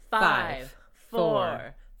5,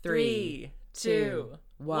 4, 3, 2,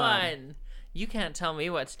 1. You can't tell me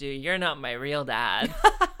what to do. You're not my real dad.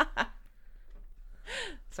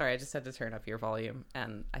 Sorry, I just had to turn up your volume,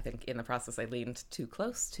 and I think in the process I leaned too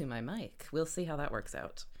close to my mic. We'll see how that works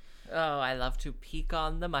out. Oh, I love to peek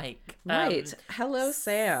on the mic. Right. Hello,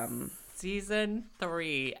 Sam. Season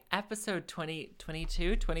 3, episode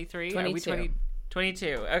 22, 23? 22. Are we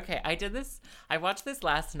 22? Okay, I watched this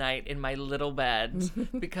last night in my little bed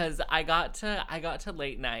because I got to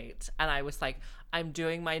late night and I was like, I'm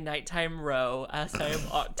doing my nighttime row as I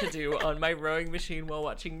ought to do on my rowing machine while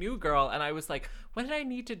watching New Girl, and I was like, what did I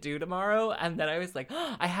need to do tomorrow? And then I was like,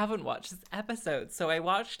 oh, I haven't watched this episode. So I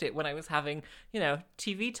watched it when I was having,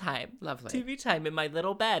 TV time. Lovely. TV time in my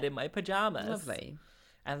little bed in my pajamas. Lovely.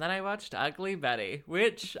 And then I watched Ugly Betty,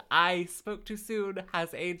 which I spoke too soon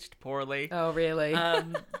has aged poorly. Oh, really?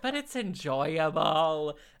 But it's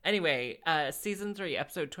enjoyable. Anyway, season 3,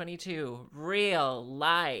 episode 22, Real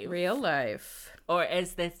Life. Real life. Or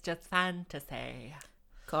is this just fantasy?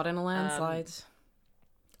 Caught in a landslide.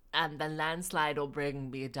 And the landslide will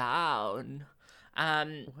bring me down.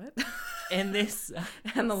 What? In this...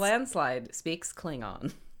 And the landslide speaks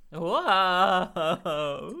Klingon. Whoa!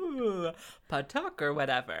 Patok or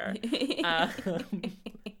whatever.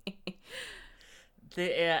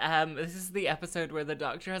 This is the episode where the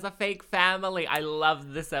doctor has a fake family. I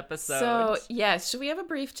love this episode. So, yes, should we have a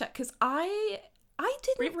brief check? Because I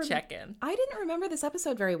didn't check-in. I didn't remember this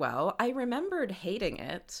episode very well. I remembered hating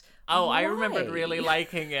it. Oh, Why? I remembered really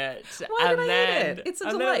liking it. Why did I hate it? It's a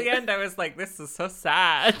and delight. then at the end, I was like, this is so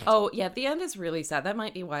sad. Oh, yeah, the end is really sad. That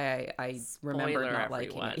might be why I remembered Spoiler, not liking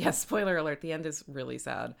everyone. it. Yeah, spoiler alert. The end is really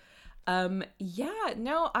sad. Yeah,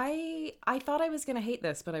 no, I thought I was going to hate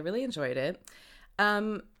this, but I really enjoyed it.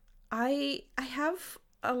 I have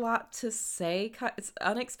a lot to say. It's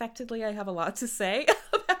unexpectedly, I have a lot to say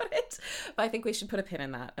about it. But I think we should put a pin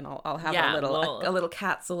in that, and I'll have a little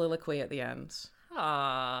cat soliloquy at the end.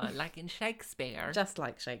 Like in Shakespeare. Just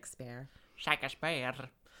like Shakespeare. Shakespeare.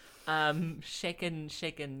 Shaken,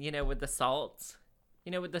 with the salt.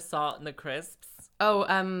 With the salt and the crisps. Oh,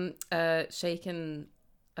 shaken.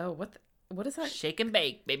 Oh, what is that? Shake and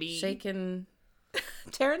bake, baby. Shaken.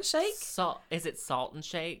 Terran shake? Salt. Is it salt and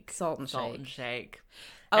shake? Salt and shake.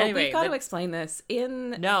 Oh, anyway, we've got to explain this.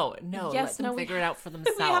 No. Yes, let them figure it out for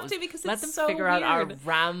themselves. We have to because let it's them so figure out our weird.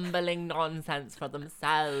 rambling nonsense for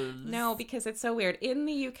themselves. No, because it's so weird. In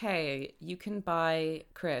the UK, you can buy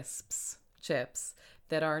chips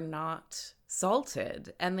that are not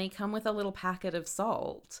salted, and they come with a little packet of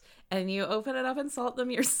salt, and you open it up and salt them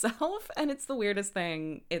yourself, and it's the weirdest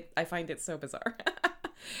thing. I find it so bizarre.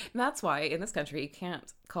 And that's why in this country you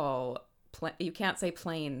can't say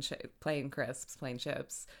plain crisps, plain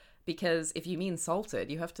chips, because if you mean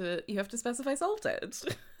salted, you have to specify salted.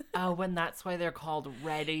 Oh, and that's why they're called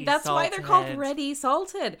ready. That's salted. why they're called ready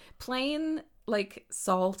salted. Plain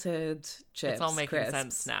salted chips. It's all making crisps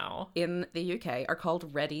sense now. In the UK are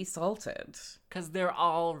called ready salted. Because they're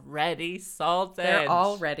already salted. They're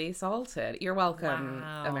already salted. You're welcome,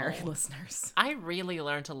 Wow. American listeners. I really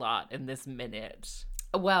learned a lot in this minute.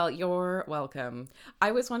 Well, you're welcome.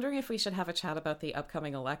 I was wondering if we should have a chat about the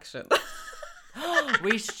upcoming election.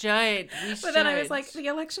 We should. But then I was like, the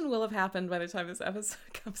election will have happened by the time this episode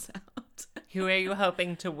comes out. Who are you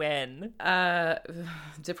hoping to win?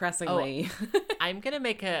 Depressingly. I'm gonna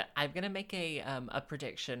make a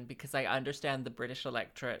prediction because I understand the British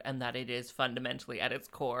electorate and that it is fundamentally at its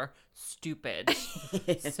core stupid.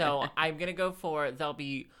 So I'm gonna go for there'll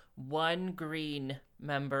be one green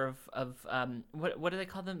member of what do they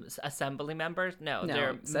call them? Assembly members? No,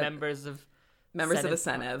 they're members of the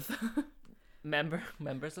Senate.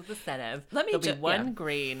 Members of the Senate. There'll be one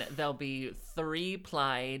green. There'll be 3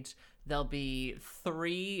 Plaid. There'll be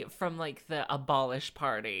 3 from the Abolish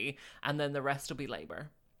Party, and then the rest will be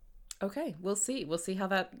Labour. Okay, we'll see. We'll see how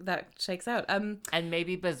that shakes out. And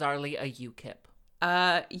maybe bizarrely a UKIP.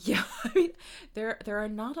 Yeah, I mean, there are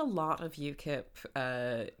not a lot of UKIP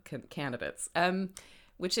candidates.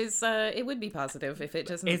 Which is it would be positive if it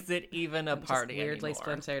doesn't. Is it even a party weirdly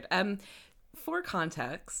anymore? Splintered. For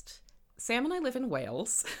context, Sam and I live in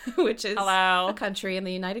Wales, which is a country in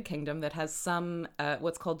the United Kingdom that has some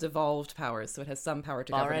what's called devolved powers. So it has some power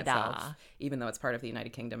to govern itself, even though it's part of the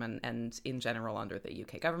United Kingdom and in general under the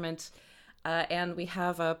UK government. And we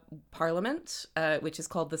have a parliament, which is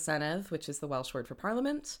called the Senedd, which is the Welsh word for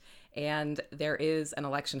parliament. And there is an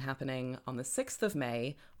election happening on the 6th of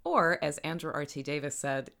May, or as Andrew R.T. Davis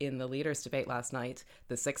said in the leaders' debate last night,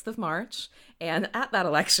 the 6th of March. And at that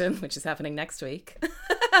election, which is happening next week,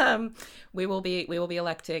 we will be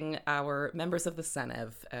electing our members of the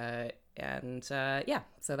Senedd And yeah,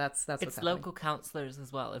 so that's what's it's happening. Local councillors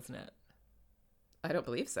as well, isn't it? I don't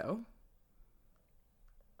believe so.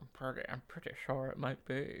 I'm pretty sure it might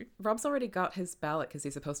be. Rob's already got his ballot because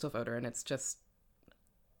he's a postal voter, and it's just...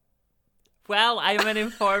 Well, I'm an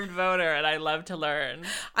informed voter, and I love to learn.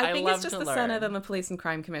 I think it's just the Senate and the Police and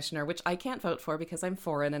Crime Commissioner, which I can't vote for because I'm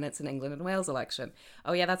foreign and it's an England and Wales election.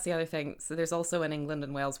 Oh yeah, that's the other thing. So there's also an England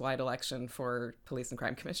and Wales-wide election for Police and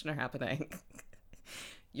Crime Commissioner happening.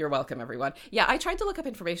 You're welcome, everyone. Yeah, I tried to look up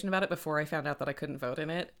information about it before I found out that I couldn't vote in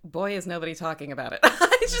it. Boy, is nobody talking about it.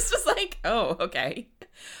 I just was like, oh, okay.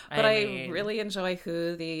 But I really enjoy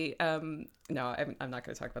who the... No, I'm not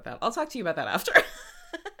going to talk about that. I'll talk to you about that after.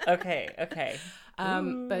 Okay.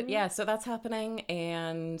 But yeah, so that's happening.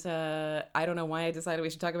 And I don't know why I decided we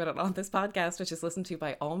should talk about it on this podcast, which is listened to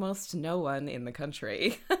by almost no one in the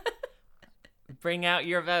country. Bring out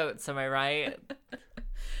your votes, am I right?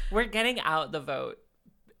 We're getting out the vote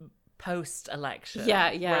post-election.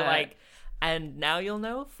 Yeah. We're like, and now you'll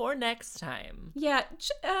know for next time. Yeah.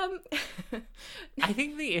 I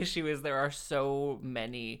think the issue is there are so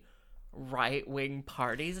many right-wing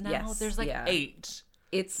parties now. Yes, There's 8.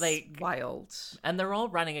 It's wild. And they're all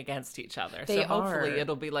running against each other. They hopefully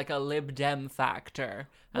it'll be like a Lib Dem factor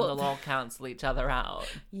and they'll all cancel each other out.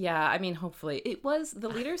 Yeah, I mean, hopefully. The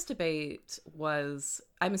leaders' debate was...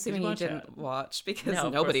 I'm assuming you didn't watch because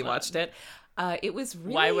nobody watched it. It was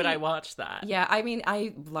really... Why would I watch that? Yeah, I mean,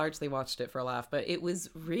 I largely watched it for a laugh, but it was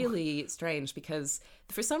really strange because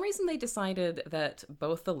for some reason they decided that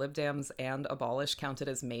both the Lib Dems and Abolish counted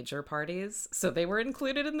as major parties, so they were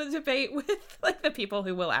included in the debate with like the people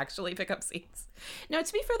who will actually pick up seats. Now,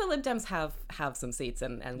 to be fair, the Lib Dems have some seats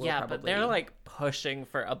and will probably... but they're like pushing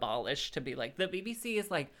for Abolish to be like, the BBC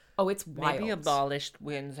is like, oh, it's wild. Maybe Abolished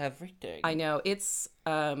wins everything. I know, it's...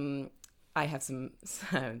 I have some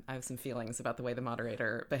feelings about the way the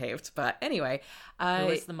moderator behaved, but anyway, who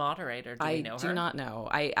is the moderator? Do we know her? I do not know.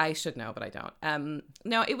 I should know, but I don't.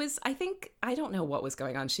 No, it was. I think I don't know what was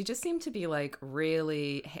going on. She just seemed to be like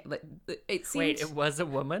really. Like it seemed. Wait, it was a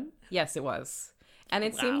woman? Yes, it was, and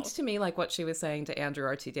it seemed to me like what she was saying to Andrew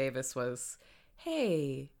R.T. Davis was,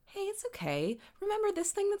 "Hey, it's okay. Remember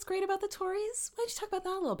this thing that's great about the Tories? Why don't you talk about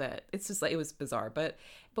that a little bit?" It's just like, it was bizarre. But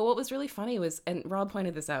what was really funny was, and Rob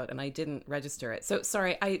pointed this out and I didn't register it. So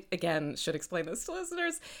sorry, I again should explain this to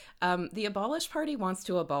listeners. The Abolish Party wants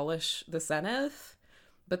to abolish the Senate,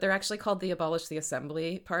 but they're actually called the Abolish the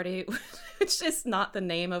Assembly Party, which is not the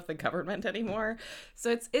name of the government anymore.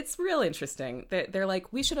 So it's real interesting. They're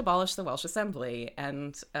like, we should abolish the Welsh Assembly,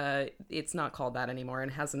 and it's not called that anymore,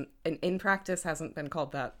 and in practice hasn't been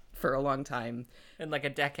called that for a long time. In like a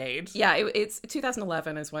decade. Yeah, it's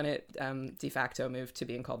 2011 is when it de facto moved to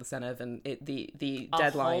being called the Senedd, and the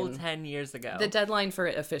deadline... A whole 10 years ago. The deadline for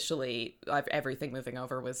it officially, everything moving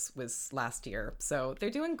over was last year. So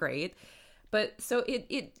they're doing great. But so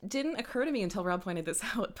it didn't occur to me until Rob pointed this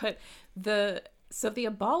out, but the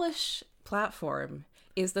Abolish platform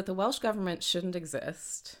is that the Welsh government shouldn't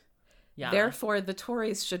exist. Yeah. Therefore, the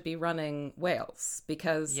Tories should be running Wales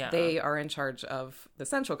because they are in charge of the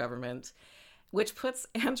central government, which puts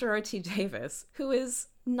Andrew R.T. Davis, who is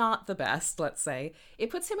not the best, let's say, it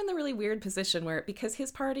puts him in the really weird position where, because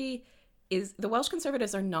his party is, the Welsh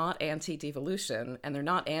Conservatives are not anti-devolution and they're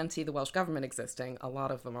not anti the Welsh government existing. A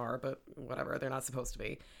lot of them are, but whatever, they're not supposed to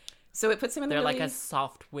be. So it puts him in the like a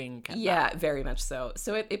soft wing. Yeah, very much so.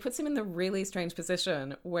 So it puts him in the really strange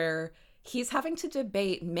position where he's having to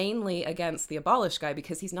debate mainly against the Abolish guy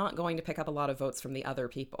because he's not going to pick up a lot of votes from the other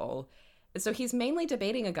people. So he's mainly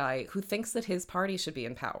debating a guy who thinks that his party should be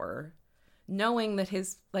in power, knowing that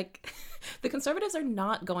the Conservatives are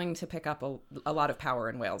not going to pick up a lot of power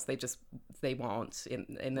in Wales. They won't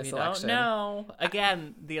in this election. No,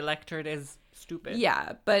 again, the electorate is stupid.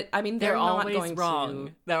 Yeah, but I mean, they're not always going wrong.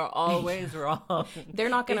 to... They're always wrong. They're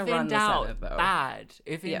not going to run the Senate, though. Bad.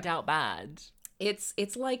 If in doubt, bad.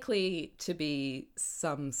 It's likely to be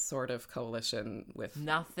some sort of coalition with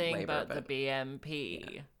nothing Labour, but the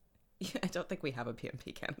BNP. Yeah, I don't think we have a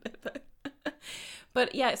BNP candidate.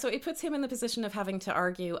 But yeah, so it puts him in the position of having to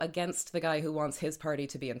argue against the guy who wants his party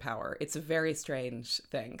to be in power. It's a very strange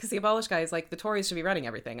thing because the Abolish guy is like, the Tories should be running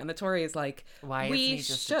everything, and the Tory is like, why isn't he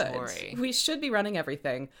just a Tory? We should be running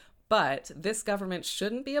everything, but this government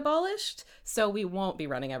shouldn't be abolished, so we won't be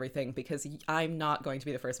running everything because I'm not going to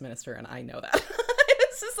be the first minister, and I know that.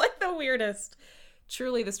 It's just like the weirdest,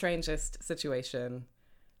 truly the strangest situation.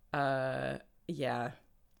 Yeah.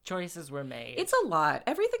 Choices were made. It's a lot.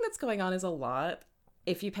 Everything that's going on is a lot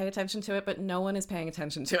if you pay attention to it, but no one is paying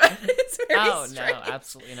attention to it. It's very strange. No,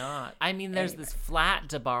 absolutely not. I mean, there's this flat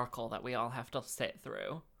debacle that we all have to sit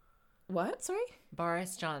through. What? Sorry?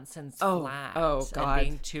 Boris Johnson's flat. Oh, God. And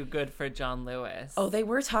being too good for John Lewis. Oh, they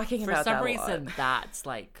were talking about that for some reason, that's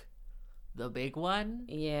like the big one.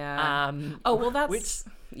 Yeah. Oh, well, that's... Which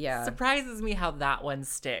surprises me how that one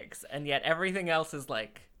sticks. And yet everything else is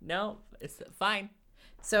like, no, it's fine.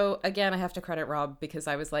 So, again, I have to credit Rob because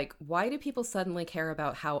I was like, why do people suddenly care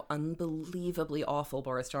about how unbelievably awful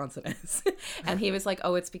Boris Johnson is? And he was like,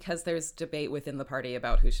 oh, it's because there's debate within the party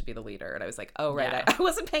about who should be the leader. And I was like, oh, right. Yeah. I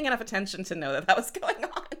wasn't paying enough attention to know that was going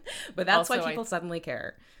on. But that's also, why people suddenly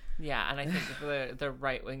care. Yeah, and I think the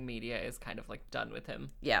right-wing media is kind of like done with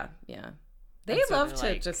him. Yeah. They love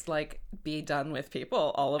to just like be done with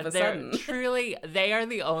people all of a sudden. Truly, they are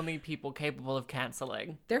the only people capable of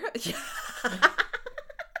canceling. They're...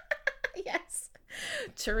 Yes.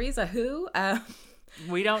 Theresa who?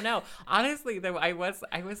 We don't know. Honestly, though, I was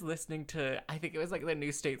listening to, I think it was like the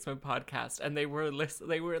New Statesman podcast, and they were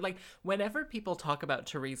like, whenever people talk about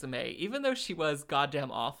Theresa May, even though she was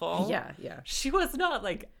goddamn awful, yeah, she was not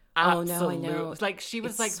like absolute. Oh, no, I know. Like she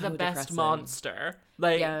was it's like so the best depressing. Monster.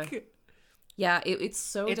 Like, yeah, it's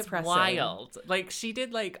so depressing. Wild. Like she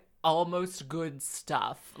did like almost good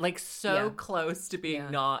stuff, like so close to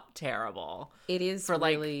being not terrible. It is for,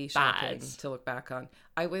 really like, shocking bad. To look back on.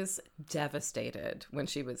 I was devastated when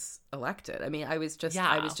she was elected. I mean, I was just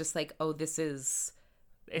like, oh, this is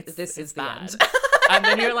the bad. end. And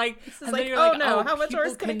then you're like, no, how much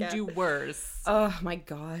worse can do worse? Oh my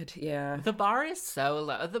God, yeah. The bar is so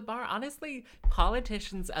low. The bar, honestly,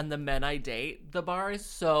 politicians and the men I date, the bar is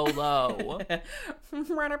so low.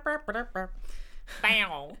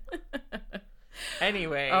 Bow.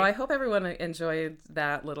 Anyway. Oh, I hope everyone enjoyed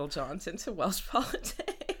that little jaunt into Welsh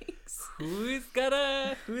politics.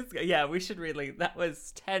 Yeah, we should really, that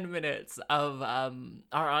was 10 minutes of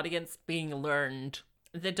our audience being learned.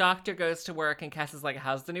 The doctor goes to work and Cass is like,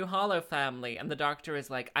 how's the new Hollow family? And the doctor is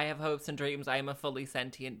like, I have hopes and dreams. I am a fully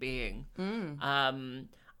sentient being.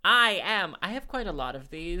 I have quite a lot of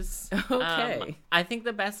these. Okay. I think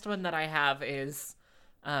the best one that I have is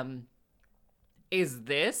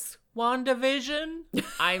this WandaVision?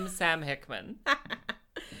 I'm Sam Hickman.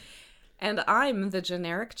 And I'm the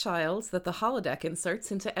generic child that the holodeck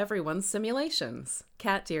inserts into everyone's simulations.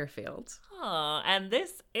 Kat Deerfield. And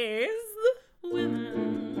this is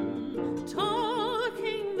Women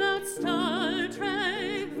Talking About Star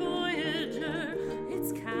Trek Voyager.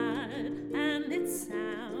 It's Kat and it's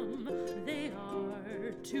Sam. They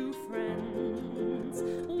are two friends.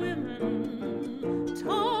 Women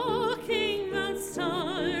talking about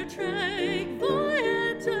Star Trek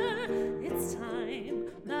Voyager. It's time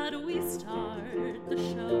that we start the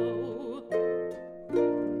show.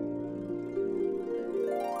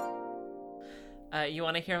 You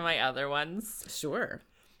want to hear my other ones? Sure.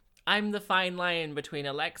 I'm the fine line between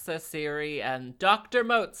Alexa, Siri, and Dr.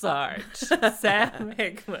 Mozart. Sam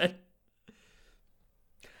Hickman.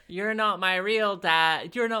 You're not my real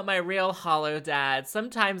dad. You're not my real hollow dad.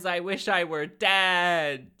 Sometimes I wish I were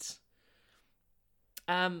dead.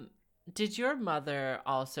 Did your mother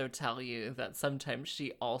also tell you that sometimes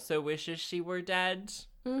she also wishes she were dead?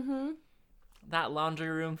 Mm-hmm. That laundry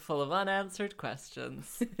room full of unanswered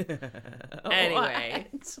questions. Anyway.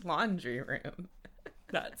 What? Laundry room.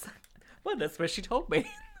 That's what she told me.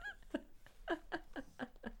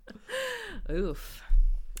 Oof.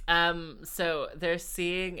 So they're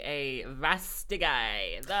seeing a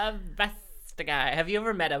Rastigai. The Rastigai. Have you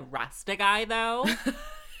ever met a Rastigai, though?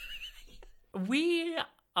 We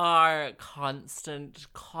are constant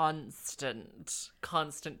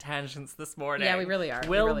tangents this morning. Yeah, we really are.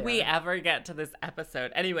 Will we ever get to this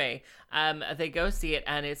episode? Anyway, they go see it,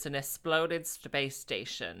 and it's an exploded space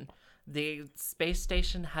station. The space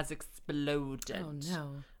station has exploded. Oh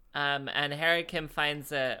no. And Harry Kim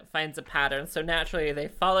finds a pattern, so naturally they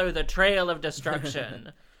follow the trail of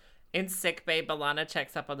destruction. In sickbay, B'Elanna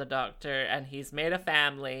checks up on the doctor, and he's made a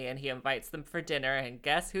family, and he invites them for dinner, and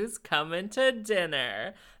guess who's coming to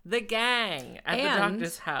dinner? The gang at the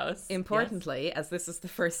doctor's house. Importantly, as this is the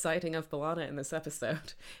first sighting of B'Elanna in this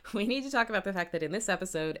episode, we need to talk about the fact that in this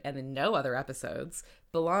episode, and in no other episodes,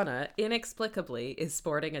 B'Elanna inexplicably is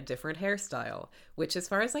sporting a different hairstyle, which as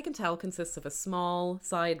far as I can tell consists of a small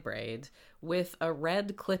side braid with a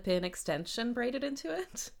red clip-in extension braided into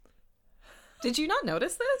it. Did you not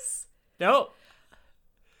notice this? No.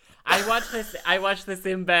 I watched this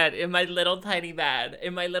in bed, in my little tiny bed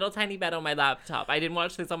on my laptop. I didn't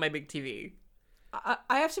watch this on my big TV.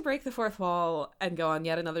 I have to break the fourth wall and go on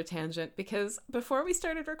yet another tangent, because before we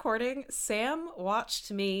started recording, Sam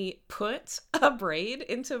watched me put a braid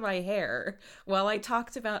into my hair while I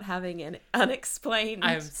talked about having an unexplained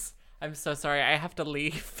I'm so sorry. I have to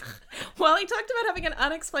leave. Well, he talked about having an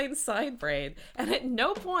unexplained side brain, and at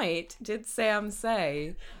no point did Sam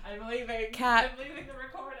say, I'm leaving. Kat, I'm leaving the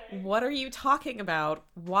recording. What are you talking about?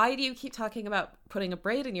 Why do you keep talking about putting a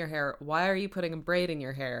braid in your hair? Why are you putting a braid in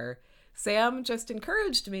your hair? Sam just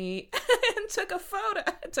encouraged me and took a photo,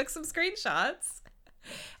 took some screenshots.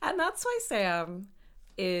 And that's why Sam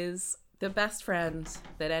is the best friend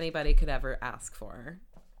that anybody could ever ask for.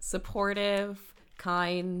 Supportive,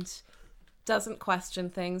 kind, doesn't question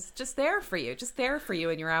things, just there for you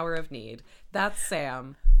in your hour of need. That's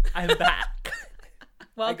Sam. I'm back.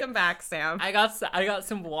 Welcome back, Sam. I got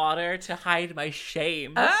some water to hide my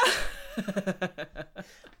shame.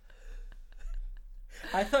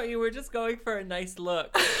 I thought you were just going for a nice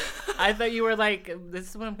look. I thought you were like, this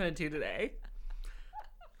is what I'm going to do today.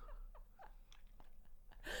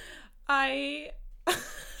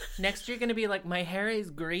 Next you're going to be like, my hair is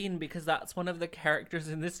green because that's one of the characters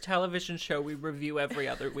in this television show we review every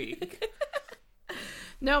other week.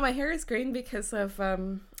 No, my hair is green because of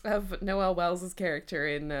Noelle Wells' character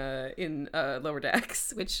in Lower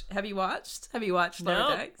Decks. Which have you watched? Have you watched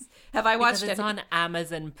Lower Decks? Have I watched it? It's on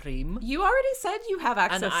Amazon Prime. You already said you have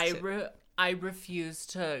access and I refuse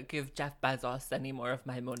to give Jeff Bezos any more of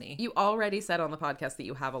my money. You already said on the podcast that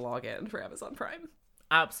you have a login for Amazon Prime.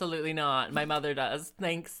 Absolutely not. My mother does.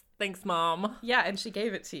 Thanks, Mom. Yeah, and she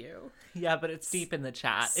gave it to you. Yeah, but it's deep in the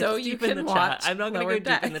chat. So it's deep you in can the watch chat. I'm not going to go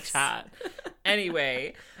Decks. deep in the chat.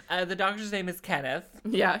 Anyway, the doctor's name is Kenneth.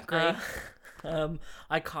 Yeah, great.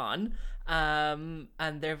 Icon. And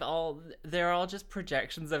they're all just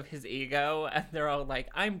projections of his ego, and they're all like,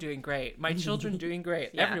 I'm doing great. My children doing great.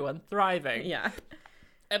 Yeah. Everyone thriving. Yeah.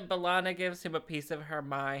 And B'Elanna gives him a piece of her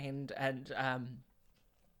mind, and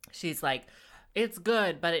she's like, it's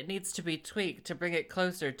good, but it needs to be tweaked to bring it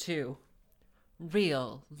closer to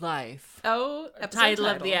real life. Oh, title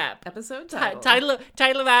of the app. Episode title.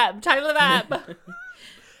 Title of app.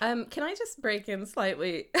 Can I just break in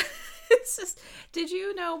slightly? It's just, did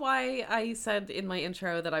you know why I said in my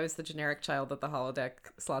intro that I was the generic child that the holodeck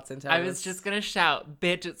slots into? I was just gonna shout,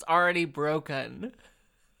 bitch, it's already broken.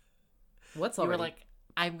 What's already? You were like,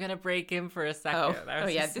 I'm gonna break in for a second. Oh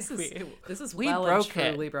yeah, this is we well broke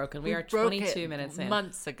and truly broken. We are 22 minutes in.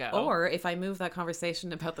 Months ago. Or if I move that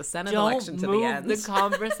conversation about the Senate election to the end. Don't move the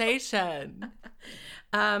conversation.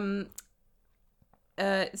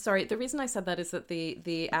 Sorry, the reason I said that is that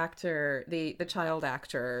the actor, the child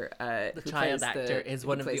actor, is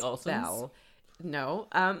one of the Olsons. Belle. No,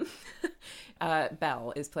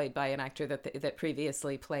 Belle is played by an actor that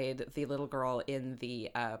previously played the little girl in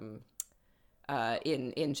the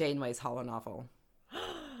in Janeway's holonovel.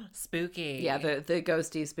 Spooky. Yeah, the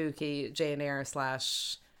ghosty, spooky Jane Eyre /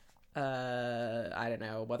 I don't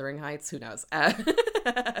know, Wuthering Heights, who knows.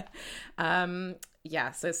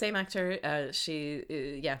 Yeah, so same actor. She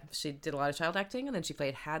did a lot of child acting, and then she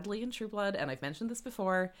played Hadley in True Blood, and I've mentioned this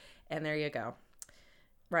before, and there you go.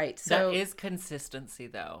 Right, so that is consistency,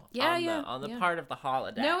 though. On the part of the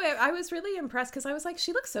holodeck. No, I was really impressed because I was like,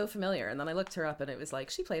 she looks so familiar, and then I looked her up, and it was like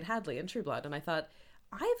she played Hadley in True Blood, and I thought,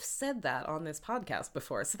 I've said that on this podcast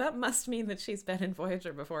before, so that must mean that she's been in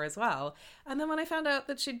Voyager before as well. And then when I found out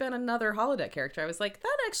that she'd been another holodeck character, I was like,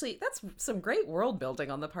 that's some great world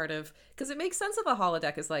building on the part of, because it makes sense that the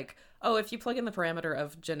holodeck is like, oh, if you plug in the parameter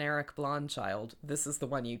of generic blonde child, this is the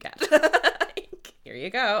one you get. Here you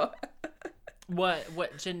go.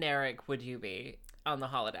 What generic would you be on the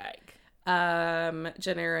holodeck?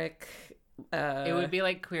 Generic. It would be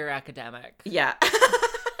like queer academic. Yeah.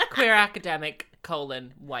 Queer academic,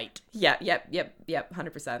 white. Yeah, yep,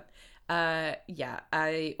 100%.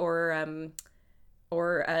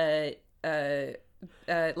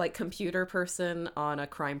 Like computer person on a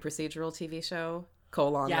crime procedural TV show,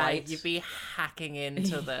 white. Yeah, you'd be hacking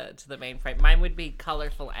into the mainframe. Mine would be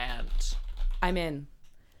colorful ant. I'm in.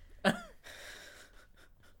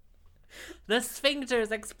 The sphincter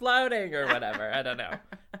is exploding or whatever. I don't know.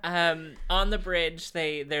 On the bridge,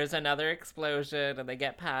 there's another explosion and they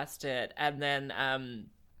get past it, and then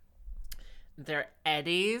they're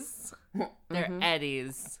eddies. They're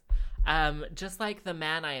eddies. Just like the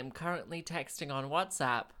man I am currently texting on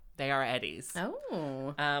WhatsApp, they are eddies.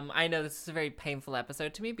 Oh. I know this is a very painful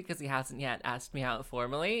episode to me because he hasn't yet asked me out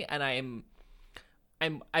formally, and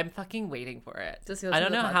I'm fucking waiting for it. I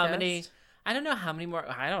don't know how many more.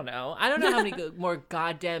 I don't know how many more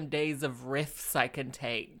goddamn days of riffs I can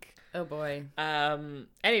take. Oh boy.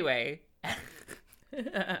 Anyway,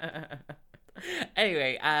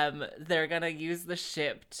 they're gonna use the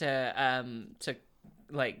ship to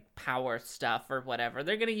like power stuff or whatever.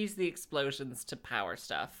 They're gonna use the explosions to power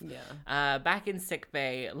stuff. Yeah. Back in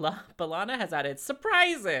sickbay, B'Elanna has added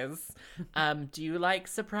surprises. Do you like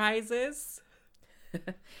surprises?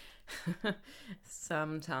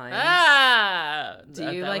 Sometimes.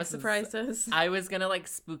 Do you like surprises? I was gonna like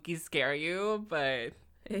spooky scare you, but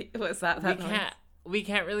was that we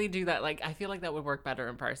can't really do that. Like, I feel like that would work better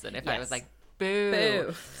in person if I was like, boo.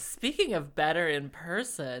 Boo. Speaking of better in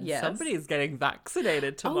person, somebody's getting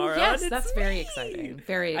vaccinated tomorrow. Oh, yes, that's very exciting.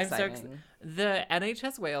 Very exciting. The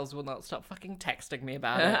NHS Wales will not stop fucking texting me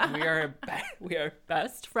about it. We are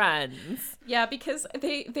best friends. Yeah, because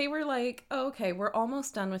they were like, oh, okay, we're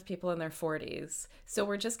almost done with people in their 40s, so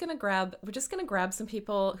we're just gonna grab some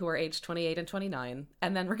people who are aged 28 and 29,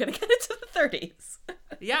 and then we're gonna get into the 30s.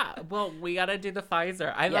 Yeah, well, we gotta do the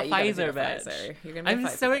Pfizer. I'm a Pfizer bitch. You're gonna be I'm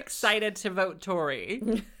so excited to vote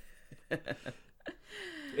Tory.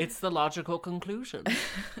 It's the logical conclusion.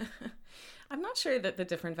 I'm not sure that the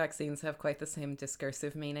different vaccines have quite the same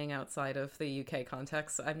discursive meaning outside of the UK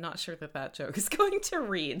context. I'm not sure that joke is going to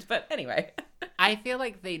read, but anyway. I feel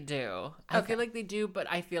like they do. I feel like they do, but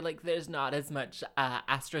I feel like there's not as much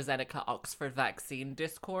AstraZeneca Oxford vaccine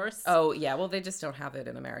discourse. Oh, yeah. Well, they just don't have it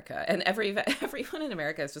in America. And everyone in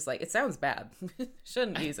America is just like, it sounds bad.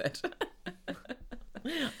 Shouldn't use it.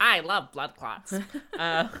 I love blood clots.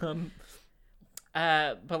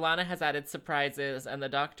 B'Elanna has added surprises, and the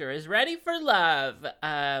doctor is ready for love.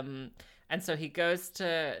 And so he goes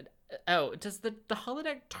to... Oh, does the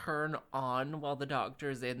holodeck turn on while the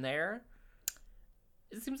doctor's in there?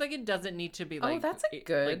 It seems like it doesn't need to be like... Oh, that's a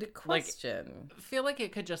good question. I feel like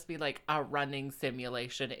it could just be like a running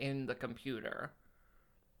simulation in the computer.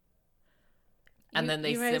 And then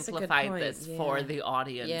they simplified this for the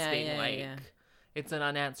audience, it's an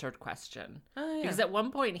unanswered question. Oh, yeah. Because at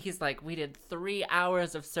one point he's like, we did 3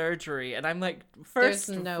 hours of surgery. And I'm like, first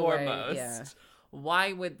and foremost,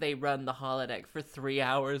 why would they run the holodeck for 3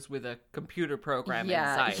 hours with a computer program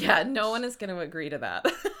inside? Yeah, no one is going to agree to that.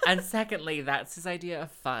 And secondly, that's his idea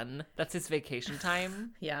of fun. That's his vacation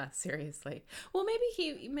time. Yeah, seriously. Well,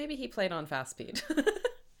 maybe he played on fast speed.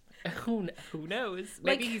 Who knows?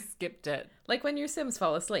 Maybe he skipped it. Like when your Sims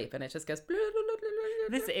fall asleep and it just goes... Blah, blah, blah, blah,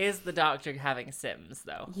 blah. This is the doctor having Sims,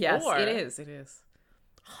 though. Yes, it is.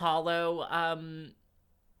 Hollow,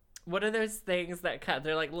 what are those things that cut?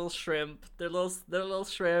 They're like little shrimp. They're little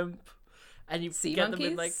shrimp. And you sea get monkeys?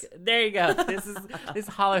 them in like... There you go. This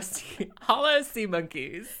hollow sea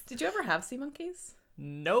monkeys. Did you ever have sea monkeys?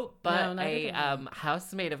 Nope, but a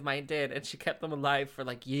housemate of mine did, and she kept them alive for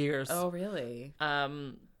like years. Oh, really?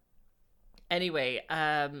 Anyway,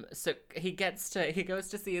 so he goes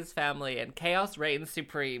to see his family, and chaos reigns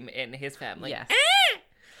supreme in his family. Yes.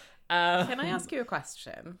 Can I ask you a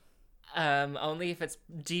question? Only if it's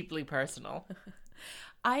deeply personal.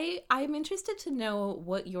 I'm interested to know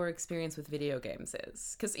what your experience with video games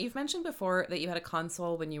is, because you've mentioned before that you had a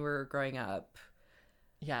console when you were growing up.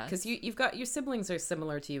 Yeah, because you've got your siblings are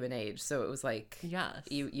similar to you in age, so it was like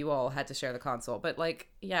you all had to share the console. But like,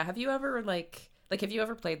 have you ever have you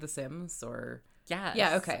ever played The Sims or?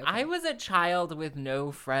 Yeah, okay. I was a child with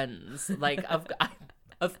no friends. Like of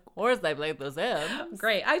course I played The Sims.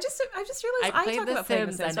 Great. I just realized I talk about playing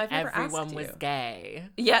The Sims, so I've never asked you. Everyone was gay.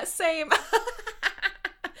 Yeah, same.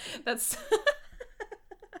 That's.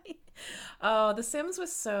 Oh, The Sims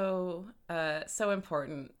was so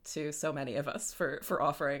important to so many of us for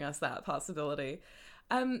offering us that possibility.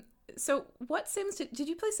 So what Sims did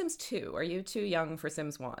you play Sims 2? Are you too young for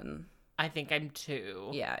Sims 1? I think I'm 2.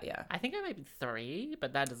 Yeah. I think I might be 3,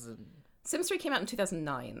 but that doesn't... Sims 3 came out in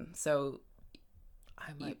 2009, so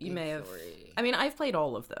you may have... 3. I mean, I've played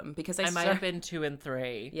all of them because I might have been 2 and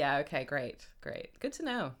 3. Yeah, okay, great. Good to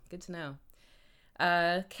know.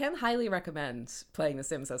 Can highly recommend playing The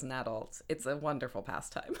Sims as an adult. It's a wonderful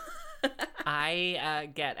pastime.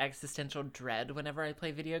 I get existential dread whenever I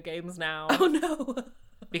play video games now. Oh, no.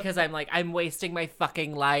 Because I'm like, I'm wasting my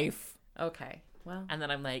fucking life. Okay, well. And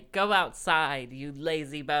then I'm like, go outside, you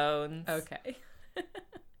lazy bones. Okay.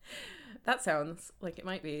 That sounds like it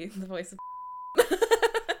might be the voice of...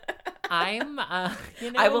 I'm,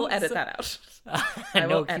 I will edit that out. I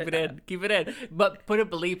know, keep it in. But put a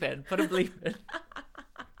bleep in.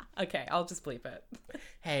 Okay, I'll just bleep it.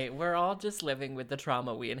 Hey, we're all just living with the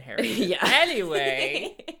trauma we inherited. Yeah.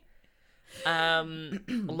 Anyway,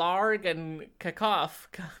 Larg and Kakoff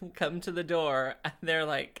come to the door, and they're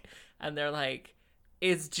like,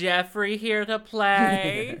 is Jeffrey here to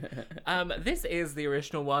play? This is the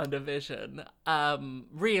original WandaVision.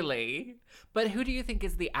 Really. But who do you think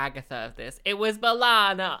is the Agatha of this? It was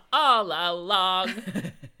B'Elanna all along.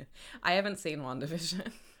 I haven't seen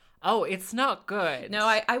WandaVision. Oh, it's not good. No,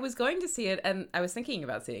 I was going to see it, and I was thinking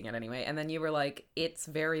about seeing it anyway, and then you were like, it's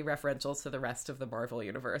very referential to the rest of the Marvel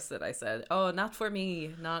universe, and I said, oh, not for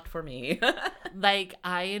me, not for me. Like,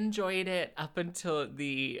 I enjoyed it up until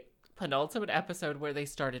the penultimate episode where they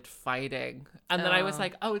started fighting, and then I was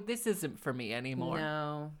like, oh, this isn't for me anymore.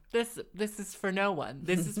 No. This is for no one.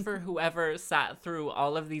 This is for whoever sat through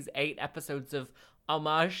all of these 8 episodes of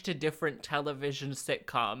homage to different television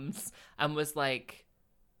sitcoms and was like,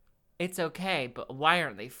 it's okay, but why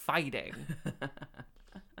aren't they fighting?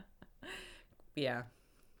 Yeah.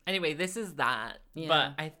 Anyway, this is that.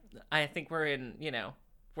 Yeah. But I think we're in,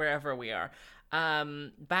 wherever we are.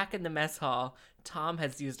 Back in the mess hall, Tom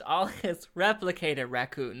has used all his replicator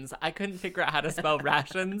raccoons. I couldn't figure out how to spell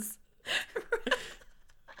rations.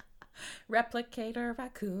 Replicator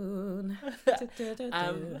raccoon.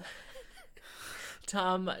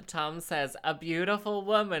 Tom says, a beautiful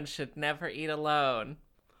woman should never eat alone.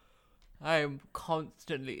 I'm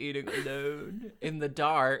constantly eating alone in the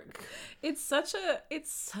dark. It's such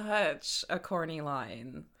a corny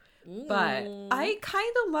line. But I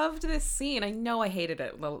kind of loved this scene. I know I hated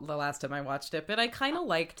it the last time I watched it, but I kind of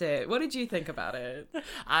liked it. What did you think about it?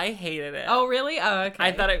 I hated it. Oh, really? Oh, okay.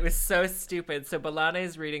 I thought it was so stupid. So B'Elanna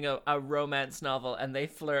is reading a romance novel, and they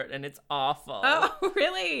flirt, and it's awful. Oh,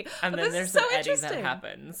 really? And then there's an eddy that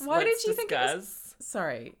happens. Why did you think it was...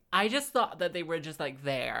 Sorry. I just thought that they were just like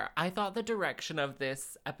there. I thought the direction of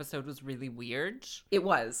this episode was really weird. It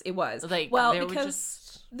was. Like, well,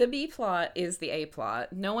 because the B plot is the A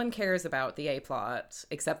plot. No one cares about the A plot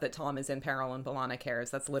except that Tom is in peril and B'Elanna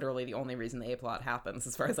cares. That's literally the only reason the A plot happens,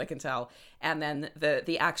 as far as I can tell. And then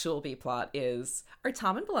the actual B plot is, are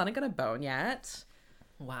Tom and B'Elanna going to bone yet?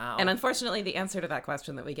 Wow. And unfortunately, the answer to that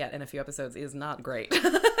question that we get in a few episodes is not great.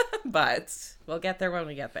 But we'll get there when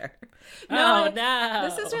we get there. No.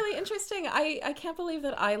 This is really interesting. I can't believe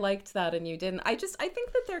that I liked that and you didn't. I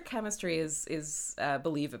think that their chemistry is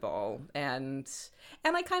believable, and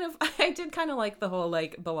I did kind of like the whole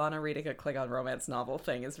like B'Elanna reading a Klingon romance novel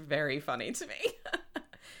thing is very funny to me.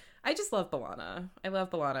 I just love B'Elanna. I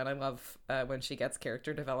love B'Elanna, and I love when she gets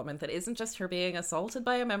character development that isn't just her being assaulted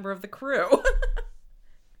by a member of the crew.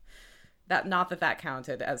 Not that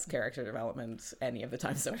counted as character development any of the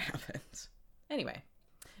times that it happened. Anyway.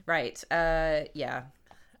 Right. Yeah.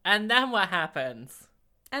 And then what happens?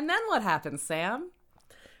 Sam?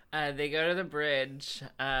 They go to the bridge,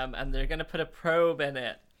 and they're going to put a probe in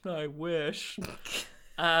it. I wish.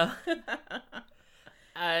 And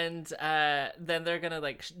then they're going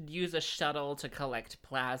to, use a shuttle to collect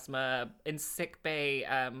plasma. In sickbay,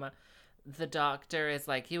 the doctor is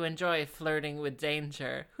like, you enjoy flirting with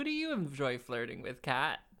danger. Who do you enjoy flirting with,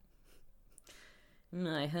 Kat?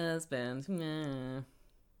 My husband.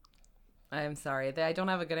 I'm sorry. I don't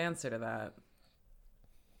have a good answer to that.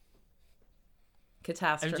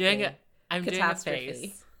 Catastrophe. I'm doing a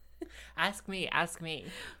face. Ask me.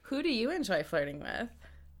 Who do you enjoy flirting with?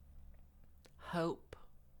 Hope.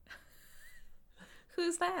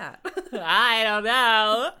 Who's that? I don't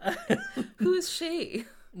know. Who's she?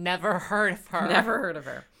 Never heard of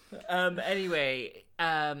her. Anyway,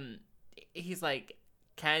 he's like,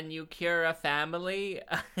 can you cure a family?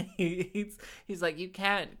 he's like, you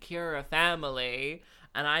can't cure a family.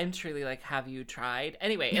 And I'm truly like, have you tried?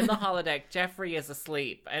 Anyway, in the holodeck, Jeffrey is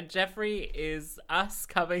asleep. And Jeffrey is us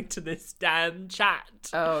coming to this damn chat.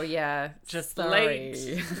 Oh, yeah. Just Sorry.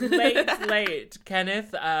 late.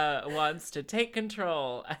 Kenneth wants to take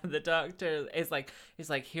control. And the doctor is like,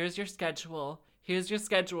 here's your schedule,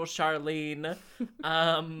 Charlene.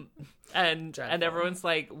 And everyone's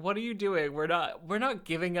like, what are you doing? We're not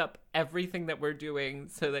giving up everything that we're doing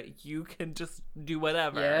so that you can just do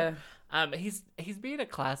whatever. Yeah. He's being a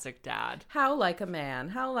classic dad. How like a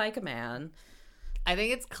man. I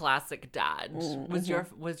think it's classic dad.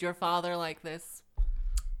 Mm-hmm. Was your father like this?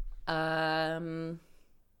 I don't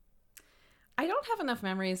have enough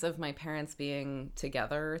memories of my parents being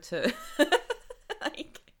together to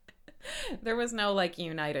like, there was no like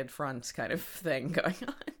united front kind of thing going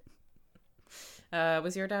on.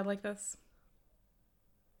 Was your dad like this?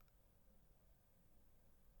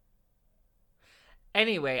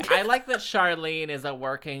 Anyway, I like that Charlene is a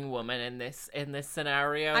working woman in this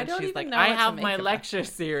scenario. I don't She's even like, know I what have to my make lecture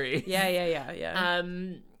series. Yeah.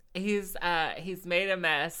 He's made a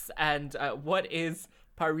mess, and what is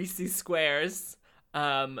Parisi Squares?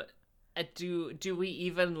 Do we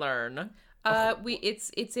even learn?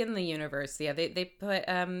 It's in the universe. Yeah, they put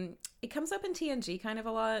it comes up in TNG kind of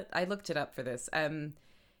a lot. I looked it up for this.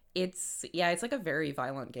 It's like a very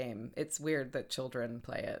violent game. It's weird that children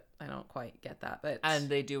play it. I don't quite get that, but and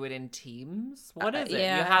they do it in teams. What is it?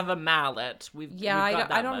 Yeah. You have a mallet.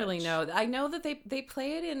 I don't really know. I know that they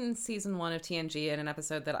play it in season 1 of TNG in an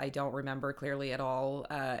episode that I don't remember clearly at all.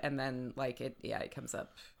 And then like it comes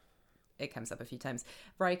up. It comes up a few times.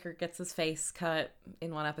 Riker gets his face cut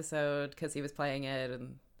in one episode because he was playing it,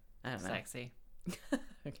 and I don't know. Sexy.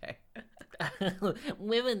 Okay.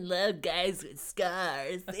 Women love guys with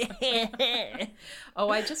scars. Oh,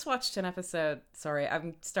 I just watched an episode. Sorry,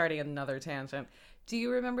 I'm starting another tangent. Do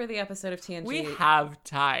you remember the episode of TNG? We have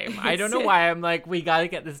time. I don't know why I'm like, we got to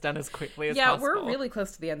get this done as quickly as possible. Yeah, we're really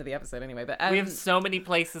close to the end of the episode anyway. But we have so many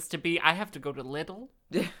places to be. I have to go to Lidl.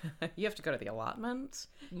 You have to go to the allotment.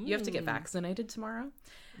 You have to get vaccinated tomorrow.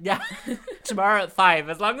 Yeah, tomorrow at 5.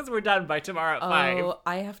 As long as we're done by tomorrow at 5. Oh,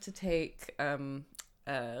 I have to take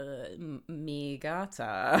mi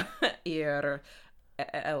gata ir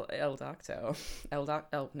el doctor.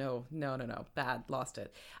 No. Bad. Lost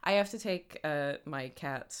it. I have to take my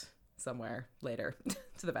cat somewhere later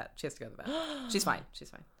to the vet. She has to go to the vet. She's fine.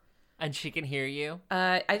 And she can hear you?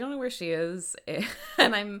 I don't know where she is.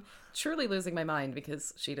 And I'm truly losing my mind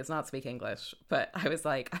because she does not speak English. But I was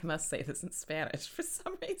like, I must say this in Spanish for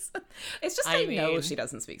some reason. It's just I know she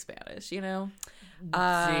doesn't speak Spanish, you know?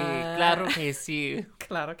 Sí, claro que sí.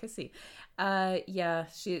 Claro que sí. Yeah,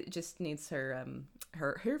 she just needs her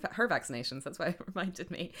vaccinations. That's why it reminded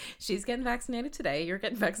me. She's getting vaccinated today. You're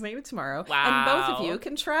getting vaccinated tomorrow. Wow. And both of you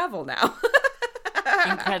can travel now.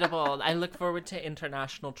 Incredible. I look forward to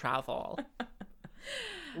international travel,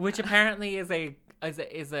 which apparently is a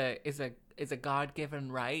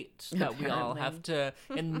God-given right that we all have to,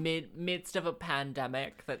 in midst of a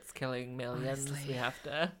pandemic that's killing millions. Honestly. We have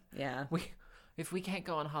to. Yeah. If we can't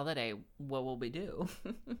go on holiday, what will we do?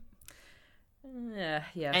 Yes.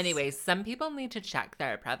 Anyways, some people need to check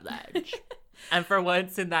their privilege. And for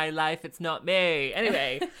once in thy life, it's not me.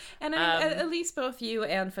 Anyway. And at least both you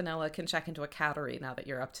and Fenella can check into a cattery now that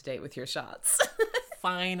you're up to date with your shots.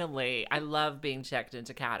 Finally. I love being checked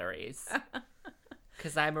into catteries.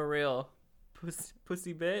 Because I'm a real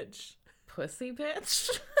pussy bitch. Pussy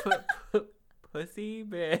bitch? Pussy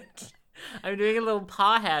bitch. I'm doing a little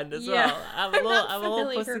paw hand as well. I'm a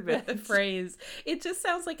little pussy bitch. The phrase. It just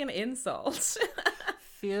sounds like an insult.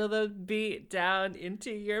 Feel the beat down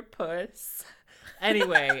into your puss.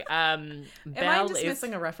 Anyway, Am I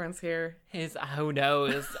dismissing a reference here? Who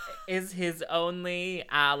knows, is his only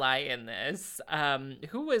ally in this.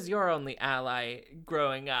 Who was your only ally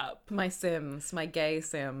growing up? My Sims, my gay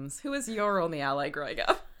Sims. Who was your only ally growing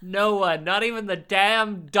up? No one, not even the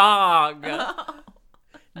damn dog.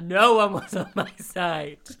 No one was on my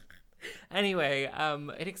side. Anyway,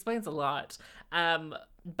 it explains a lot.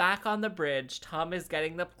 Back on the bridge, Tom is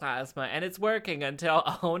getting the plasma, and it's working until,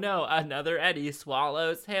 oh no, another Eddie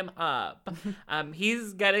swallows him up.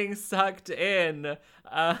 He's getting sucked in.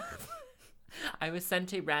 I was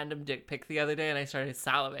sent a random dick pic the other day, and I started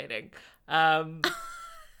salivating.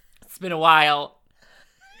 It's been a while.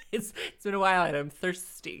 It's been a while, and I'm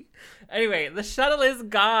thirsty. Anyway, the shuttle is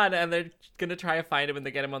gone, and they're gonna try to find him, and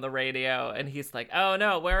they get him on the radio, and he's like, oh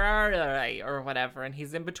no, where are they? Or whatever, and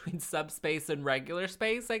he's in between subspace and regular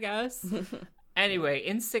space, I guess. Anyway,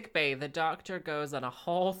 in sickbay, the doctor goes on a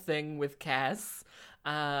whole thing with Cass,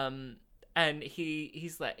 and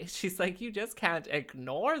she's like, you just can't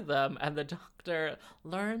ignore them, and the doctor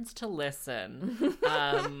learns to listen.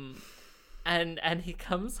 And he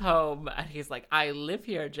comes home and he's like, I live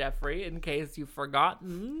here, Jeffrey, in case you've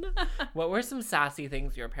forgotten. What were some sassy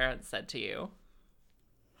things your parents said to you?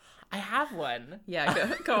 I have one.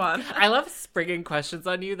 Yeah, go on. I love springing questions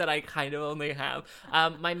on you that I kind of only have.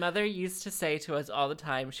 My mother used to say to us all the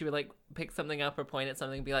time, she would like pick something up or point at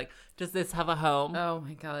something and be like, does this have a home? Oh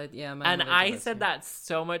my God, yeah. And I said that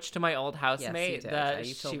so much to my old housemate that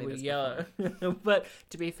she would yell. But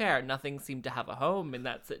to be fair, nothing seemed to have a home in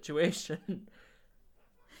that situation.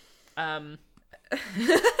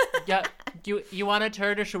 Yeah, you want a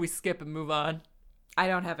turn or should we skip and move on? I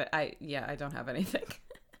don't have it. I don't have anything.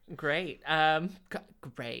 Great.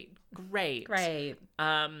 Great.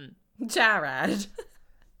 Jared.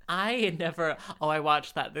 I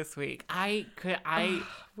watched that this week. We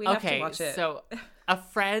have to watch it. So a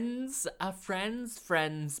friend's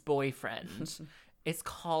boyfriend is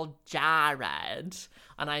called Jared,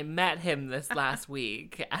 and I met him this last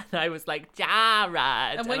week, and I was like,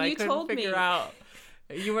 Jared, and when you told me,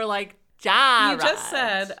 you were like, Jared. You just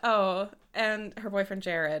said, oh, and her boyfriend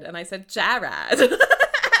Jared, and I said Jared.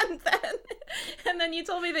 And then you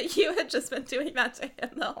told me that you had just been doing that to him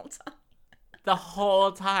the whole time. the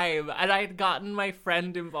whole time. And I'd gotten my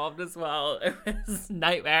friend involved as well. It was a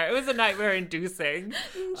nightmare. It was a nightmare inducing.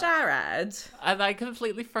 Jared. And I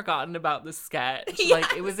completely forgotten about the sketch. Yeah.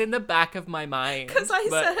 Like, it was in the back of my mind. Because I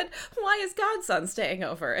said, why is Godson staying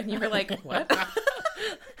over? And you were like, what?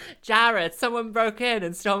 Jared, someone broke in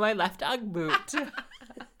and stole my left Ugg boot.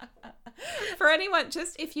 For anyone,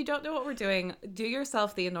 just if you don't know what we're doing, do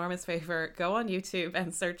yourself the enormous favor, go on YouTube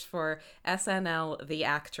and search for SNL The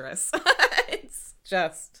Actress. It's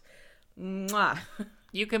just, mwah.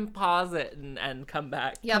 You can pause it and come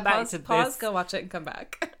back. Yeah, come pause, back to pause, this go watch it and come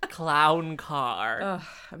back. Clown car. Oh,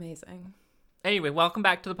 amazing. Anyway, welcome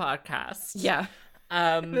back to the podcast. Yeah.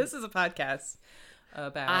 This is a podcast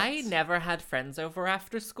about... I never had friends over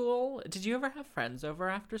after school. Did you ever have friends over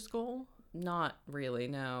after school? Not really,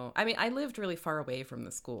 no. I mean, I lived really far away from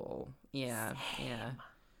the school. Yeah, Same. yeah.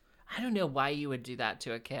 I don't know why you would do that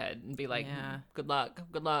to a kid and be like, good luck,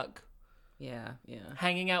 good luck. Yeah, yeah.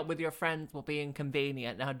 Hanging out with your friends will be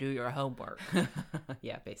inconvenient. Now do your homework.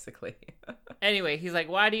 Yeah, basically. Anyway, he's like,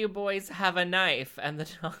 why do you boys have a knife? And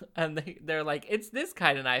they're like, it's this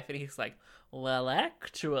kind of knife. And he's like, well,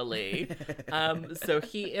 actually. So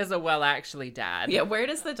he is a actually dad. Yeah, where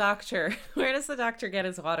does the doctor get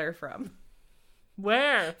his water from?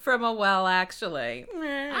 Where? From a well, actually.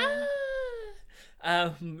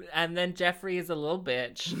 And then Jeffrey is a little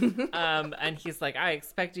bitch. And he's like, I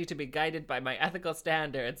expect you to be guided by my ethical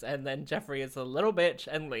standards. And then Jeffrey is a little bitch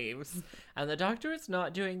and leaves. And the doctor is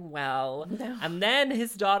not doing well. No. And then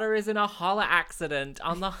his daughter is in a holla accident.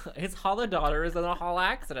 His holla daughter is in a holla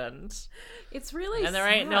accident. It's really And there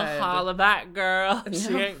sad. ain't no holla back girl. No.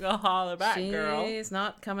 She ain't no holla back girl. She's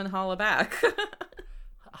not coming holla back.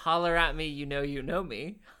 Holler at me, you know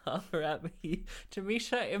me. Holler at me.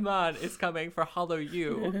 Tamisha Iman is coming for hollow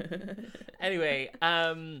you. Anyway,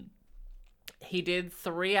 he did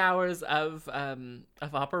 3 hours of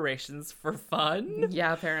operations for fun.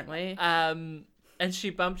 Yeah, apparently. And she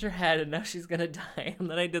bumped her head and now she's gonna die. And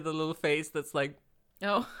then I did the little face that's like,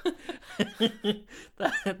 oh.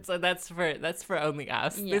 that's for only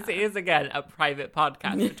us. Yeah. This is again a private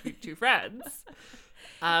podcast between two friends.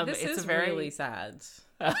 This it's is very really sad.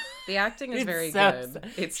 The acting is very so good.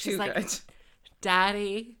 sad. It's She's too like, good.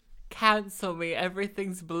 Daddy, cancel me.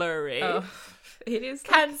 Everything's blurry. Oh, it is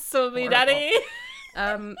cancel me, horrible.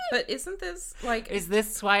 Daddy. But isn't this like? Is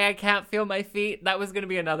this why I can't feel my feet? That was going to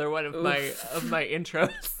be another one of my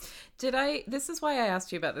intros. This is why I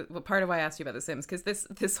asked you about part of why I asked you about The Sims, because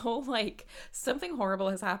this whole like something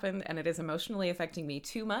horrible has happened and it is emotionally affecting me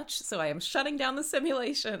too much, so I am shutting down the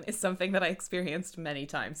simulation is something that I experienced many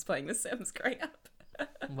times playing The Sims growing up.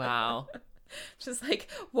 Wow. Just like,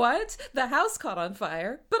 what? The house caught on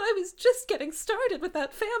fire, but I was just getting started with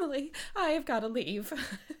that family. I have got to leave.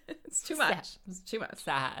 It's too much. It's too much.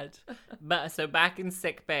 Sad. But so back in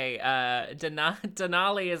sickbay,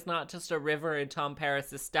 Denali is not just a river and Tom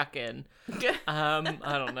Paris is stuck in. I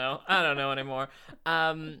don't know anymore.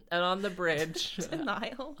 And on the bridge,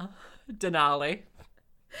 Denali.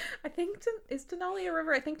 I think is Denali a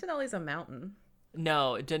river? I think Denali's a mountain.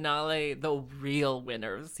 No, Denali, the real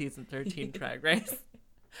winner of season 13 Drag Race.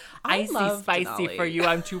 Icy spicy Denali. For you,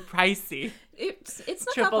 I'm too pricey. It's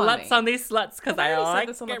not triple up on lutz me. On these sluts because I like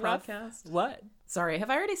this on the podcast. What? Sorry, have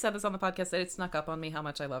I already said this on the podcast that it snuck up on me how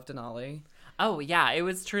much I love Denali? Oh yeah, it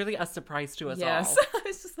was truly a surprise to us all. Yes, I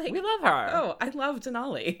was just like, we love her. Oh, I love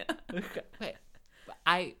Denali. Wait,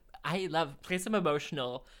 I love play some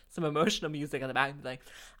emotional music on the back and be like,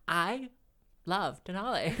 I love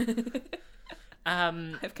Denali.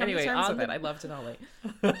 I've come to terms with it. I love Denali.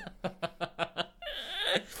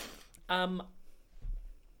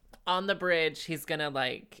 On the bridge, he's gonna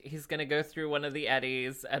go through one of the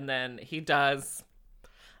eddies, and then he does.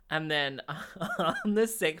 And then on the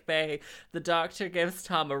sick bay, the doctor gives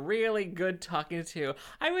Tom a really good talking to.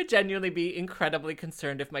 I would genuinely be incredibly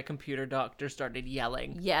concerned if my computer doctor started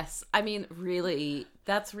yelling. Yes, I mean, really,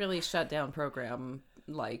 that's really shutdown program.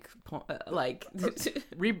 Reboot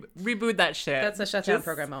that shit. That's a shutdown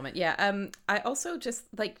program moment. Yeah. I also just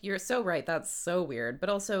like, you're so right. That's so weird. But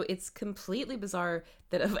also it's completely bizarre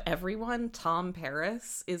that of everyone, Tom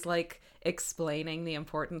Paris is like explaining the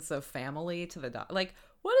importance of family to the dog. Like,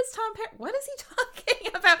 what is Tom Paris? What is he talking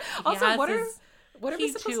about? Also, what are we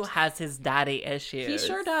supposed to... He too has his daddy issues. He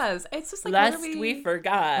sure does. It's just like, lest we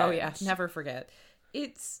forgot. Oh yeah, never forget.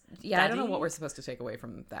 It's, yeah, Daddy? I don't know what we're supposed to take away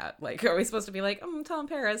from that. Like, are we supposed to be like, Tom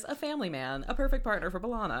Paris, a family man, a perfect partner for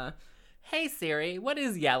B'Elanna? Hey, Siri, what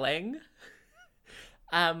is yelling?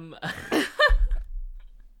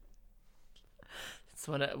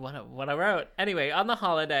 That's what I wrote. Anyway, on the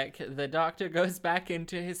holodeck, the Doctor goes back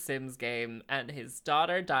into his Sims game, and his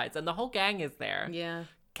daughter dies, and the whole gang is there. Yeah.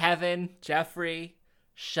 Kevin, Jeffrey,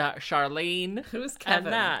 Charlene. Who's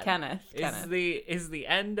Kevin? Kenneth. Is the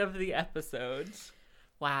end of the episode.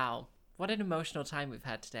 Wow. What an emotional time we've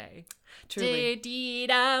had today. Truly.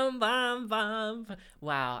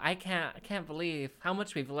 Wow, I can't believe how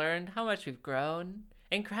much we've learned, how much we've grown.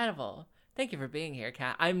 Incredible. Thank you for being here,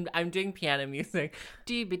 Kat. I'm doing piano music.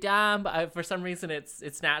 Dee-be-dum, but for some reason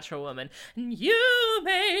it's Natural Woman. You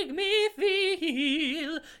make me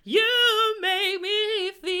feel. You make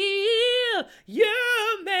me feel. You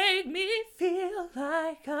make me feel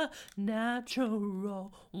like a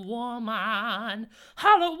natural woman.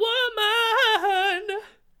 Hello,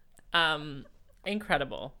 woman.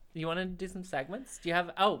 Incredible. You want to do some segments? Do you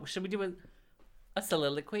have? Oh, should we do a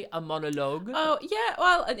soliloquy, a monologue? Oh, yeah.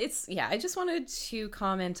 Well, I just wanted to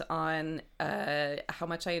comment on how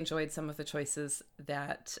much I enjoyed some of the choices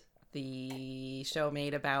that the show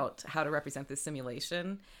made about how to represent this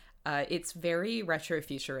simulation. It's very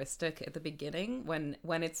retrofuturistic at the beginning when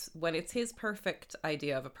it's his perfect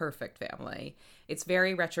idea of a perfect family. It's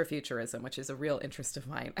very retrofuturism, which is a real interest of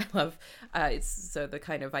mine. I love it's so the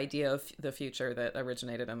kind of idea of the future that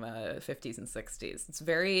originated in the 50s and 60s. It's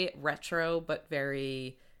very retro but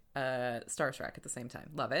very Star Trek at the same time.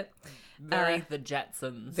 Love it. Very the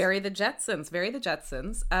Jetsons. Very the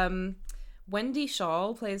Jetsons. Wendy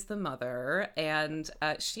Shaw plays the mother, and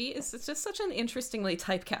she is just such an interestingly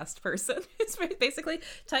typecast person. It's basically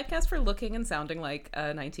typecast for looking and sounding like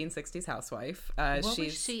a 1960s housewife. What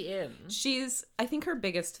was she in? I think her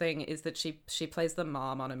biggest thing is that she plays the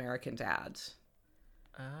mom on American Dad,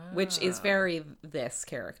 which is very this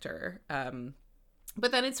character.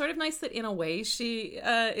 But then it's sort of nice that in a way she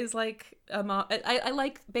is like a mom. I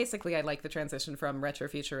like the transition from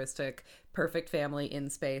retrofuturistic perfect family in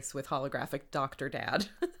space with holographic Dr. Dad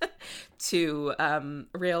to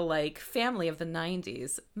real like family of the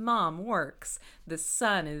 90s. Mom works. The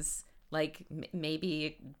son is like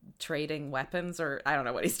maybe trading weapons, or I don't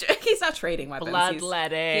know what he's doing. He's not trading weapons.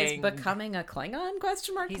 Bloodletting. He's becoming a Klingon?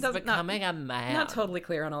 Question mark. He's becoming a man. Not totally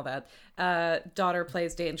clear on all that. Daughter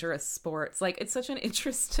plays dangerous sports. Like, it's such an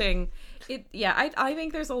interesting. I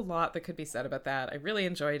think there's a lot that could be said about that. I really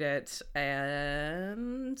enjoyed it,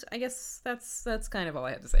 and I guess that's kind of all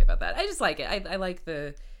I had to say about that. I just like it. I like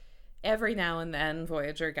the. Every now and then,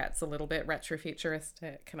 Voyager gets a little bit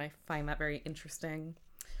retrofuturistic, and I find that very interesting.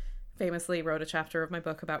 Famously wrote a chapter of my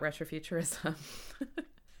book about retrofuturism.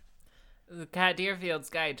 The Kat Deerfield's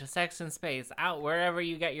Guide to Sex and Space, out wherever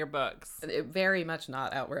you get your books. Very much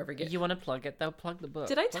not out wherever you get. You want to plug it though? Plug the book.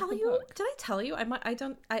 Did I tell you? Did I tell you?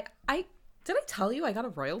 Did I tell you I got a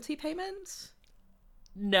royalty payment?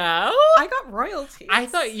 No, I got royalties. I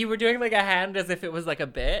thought you were doing like a hand as if it was like a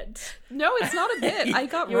bit. No, it's not a bit. I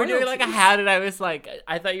got. You were doing like a hand, and I was like,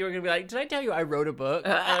 I thought you were gonna be like, did I tell you I wrote a book?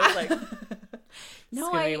 And I was like. No,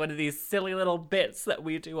 it's gonna be one of these silly little bits that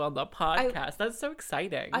we do on the podcast. That's so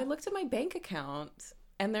exciting. I looked at my bank account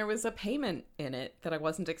and there was a payment in it that I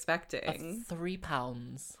wasn't expecting.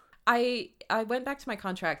 £3. I went back to my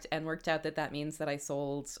contract and worked out that means that I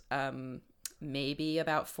sold maybe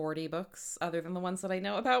about 40 books other than the ones that I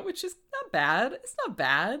know about, which is not bad. It's not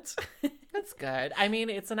bad. That's good. I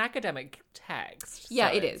mean, it's an academic text.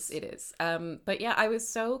 Yeah, so it is. But yeah, I was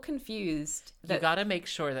so confused. You gotta make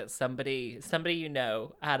sure that somebody you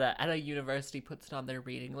know at a university puts it on their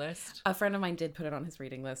reading list. A friend of mine did put it on his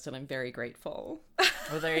reading list, and I'm very grateful.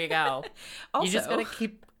 Well, there you go. Also, you just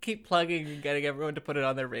gotta keep plugging and getting everyone to put it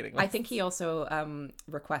on their reading list. I think he also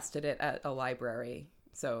requested it at a library.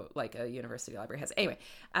 So, like a university library has. Anyway,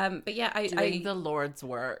 but yeah, doing the Lord's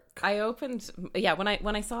work. I opened,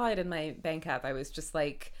 when I saw it in my bank app, I was just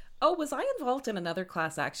like, oh, was I involved in another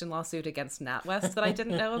class action lawsuit against NatWest that I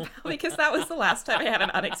didn't know about? Because that was the last time I had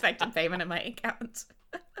an unexpected payment in my account.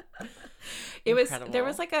 There was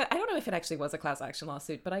like I don't know if it actually was a class action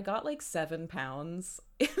lawsuit, but I got like £7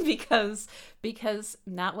 because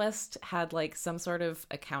NatWest had like some sort of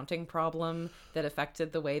accounting problem that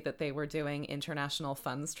affected the way that they were doing international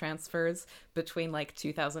funds transfers between like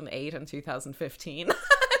 2008 and 2015.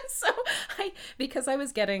 So because I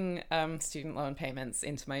was getting student loan payments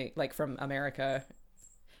into my, like, from America,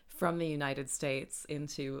 from the United States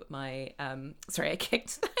into my sorry, I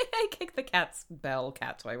kicked the cat's bell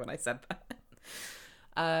cat toy when I said that.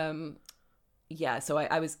 Yeah, so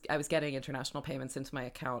I was getting international payments into my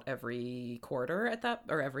account every quarter at that,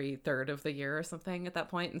 or every third of the year or something at that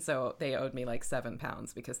point, and so they owed me like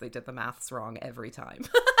 £7 because they did the maths wrong every time.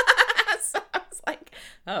 So I was like,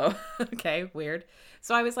 oh, okay, weird.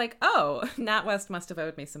 So I was like, oh, NatWest must have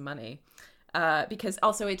owed me some money. Because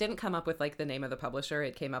also it didn't come up with like the name of the publisher.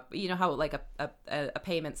 It came up, you know how like a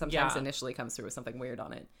payment sometimes initially comes through with something weird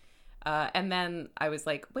on it. And then I was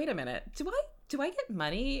like, wait a minute, do I get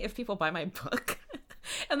money if people buy my book?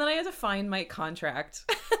 And then I had to find my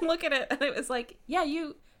contract and look at it, and it was like, yeah,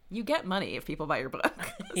 you get money if people buy your book.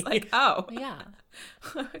 I was like, oh yeah,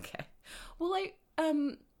 okay. Well,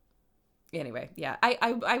 anyway, yeah,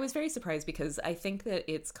 I was very surprised because I think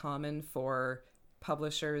that it's common for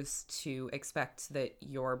publishers to expect that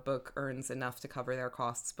your book earns enough to cover their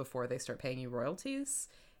costs before they start paying you royalties.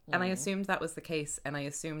 And I assumed that was the case, and I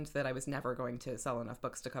assumed that I was never going to sell enough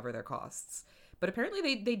books to cover their costs. But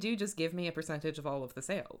apparently they do just give me a percentage of all of the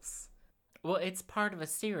sales. Well, it's part of a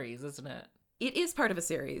series, isn't it? It is part of a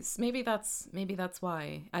series. Maybe that's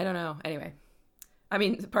why. I don't know. Anyway. I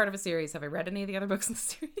mean, part of a series. Have I read any of the other books in the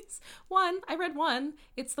series? One. I read one.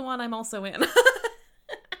 It's the one I'm also in.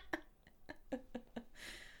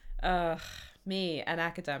 Me, an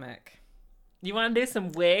academic. You want to do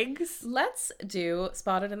some wigs? Let's do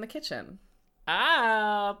Spotted in the Kitchen.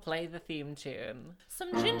 Ah, play the theme tune.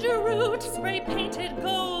 Some ginger root spray painted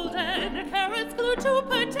golden, carrots glued to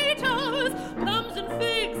potatoes, plums and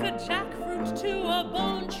figs, a jackfruit to a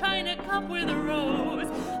bone china cup with a rose.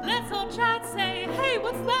 Let's all chat, say, hey,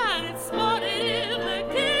 what's that? It's Spotted in the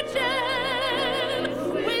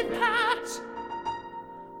Kitchen with Pat.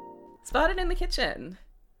 Spotted in the Kitchen.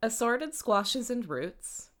 Assorted squashes and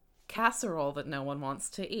roots. Casserole that no one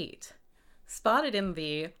wants to eat. Spotted in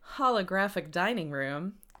the holographic dining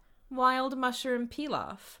room, wild mushroom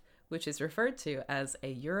pilaf, which is referred to as a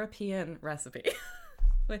European recipe,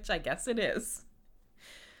 which I guess it is.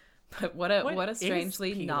 But what a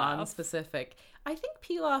strangely non-specific. I think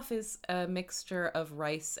pilaf is a mixture of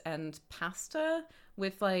rice and pasta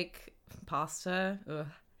with like pasta. Ugh.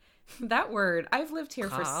 That word, I've lived here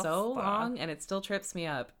for so long and it still trips me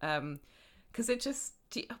up. Because it just,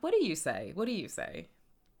 what do you say? What do you say?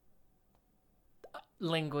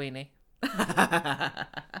 Linguine.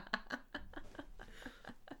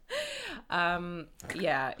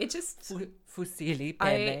 Yeah, it just fusilli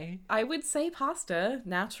penne. I would say pasta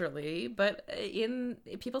naturally, but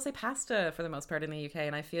people say pasta for the most part in the UK,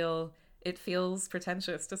 and I feel it feels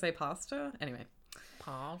pretentious to say pasta. Anyway,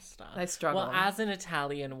 pasta. I struggle. Well, as an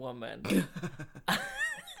Italian woman,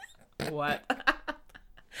 what?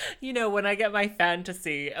 You know, when I get my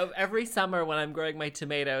fantasy of every summer when I'm growing my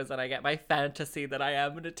tomatoes and I get my fantasy that I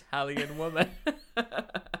am an Italian woman. And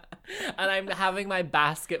I'm having my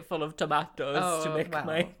basket full of tomatoes to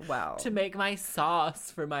make my sauce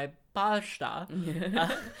for my pasta.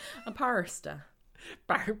 A pasta.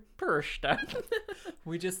 Pasta.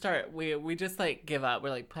 We just like give up. We're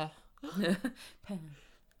like,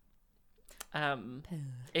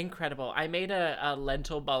 incredible. I made a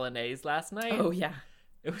lentil bolognese last night. Oh yeah.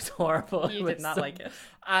 It was horrible. You did not like it.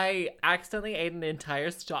 I accidentally ate an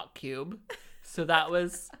entire stock cube, so that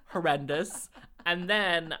was horrendous. And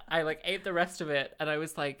then I like ate the rest of it, and I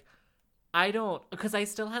was like, because I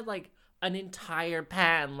still had like an entire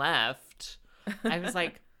pan left. I was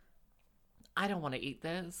like, I don't want to eat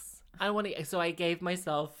this. I don't want to. So I gave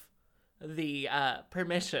myself the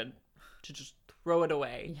permission to just throw it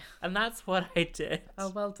away, and that's what I did. Oh,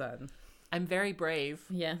 well done. I'm very brave.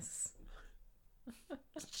 Yes.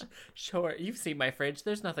 Sure, you've seen my fridge.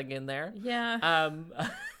 There's nothing in there. Yeah.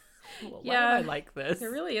 Why do I like this?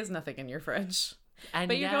 There really is nothing in your fridge.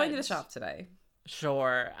 But you're going to the shop today.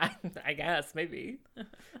 Sure. I guess, maybe.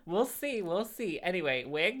 We'll see. Anyway,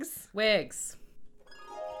 wigs? Wigs.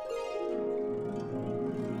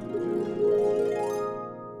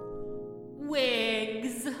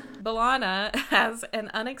 Wigs. Balana has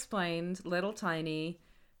an unexplained little tiny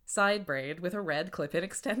side braid with a red clip-in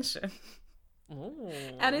extension. Ooh.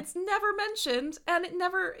 And it's never mentioned, and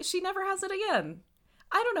she never has it again.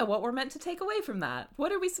 I don't know what we're meant to take away from that.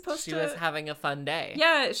 What are we supposed to... She was having a fun day.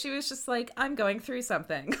 Yeah, she was just like, I'm going through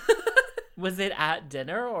something. Was it at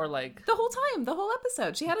dinner or like... The whole time, the whole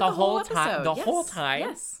episode. She had it the whole episode. The whole time?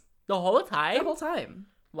 Yes. The whole time? The whole time.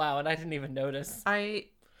 Wow, and I didn't even notice.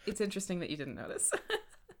 It's interesting that you didn't notice.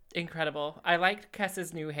 Incredible. I liked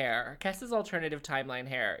Kess's new hair. Kess's alternative timeline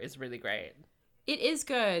hair is really great. It is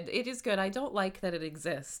good. It is good. I don't like that it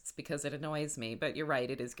exists because it annoys me, but you're right.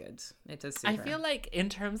 It is good. It does suit her. feel like in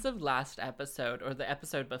terms of last episode or the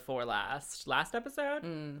episode before last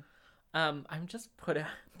episode, I'm just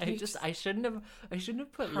I shouldn't have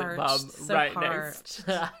put lip balm so right parched. next.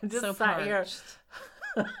 I'm just so sat here.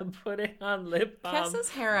 putting on lip balm. Kessa's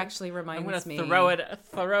hair actually reminds me. I'm gonna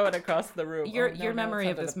throw it across the room. Your memory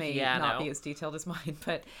of this may not be as detailed as mine,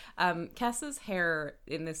 but Kessa's hair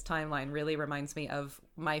in this timeline really reminds me of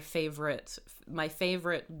my favorite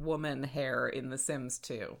woman hair in The Sims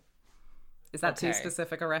 2. Is that too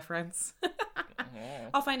specific a reference?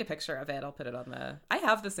 I'll find a picture of it. I'll put it on the. I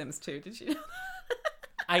have The Sims 2. Did you know?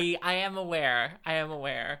 I am aware.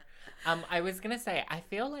 I was gonna say, I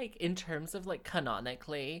feel like in terms of like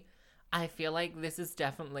canonically, I feel like this is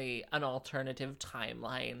definitely an alternative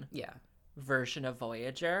timeline. Yeah. Version of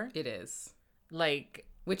Voyager. It is. Like,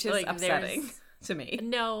 which is like, upsetting to me.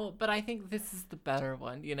 No, but I think this is the better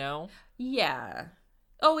one, you know? Yeah.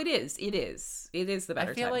 Oh, it is. It is the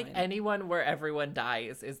better timeline. I feel like anyone where everyone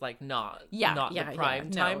dies is like not the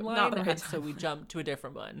prime timeline, not the right timeline. So we jump to a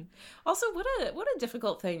different one. Also, what a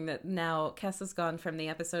difficult thing that now Kes has gone from the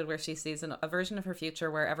episode where she sees a version of her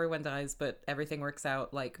future where everyone dies, but everything works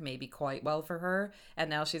out like maybe quite well for her, and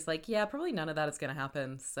now she's like, yeah, probably none of that is going to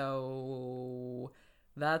happen. So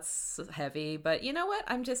that's heavy. But you know what?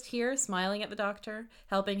 I'm just here smiling at the doctor,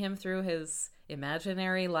 helping him through his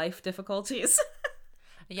imaginary life difficulties.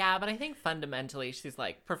 Yeah, but I think fundamentally she's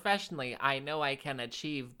like, professionally, I know I can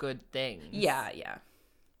achieve good things. Yeah.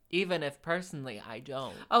 Even if personally I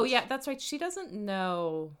don't. Oh, yeah, that's right. She doesn't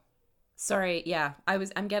know. Sorry, yeah.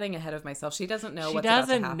 I'm getting ahead of myself. She doesn't know what's about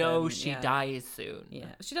to happen. She doesn't know she dies soon.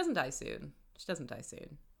 Yeah, she doesn't die soon.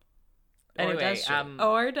 Anyway,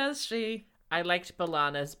 or does she? I liked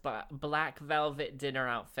B'Elanna's black velvet dinner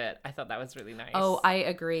outfit. I thought that was really nice. Oh, I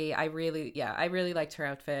agree. I really liked her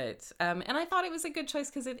outfit. And I thought it was a good choice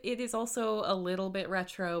because it is also a little bit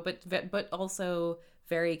retro, but also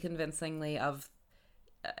very convincingly of,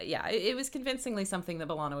 it was convincingly something that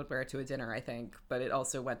B'Elanna would wear to a dinner, I think. But it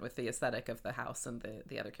also went with the aesthetic of the house and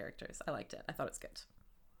the other characters. I liked it. I thought it was good.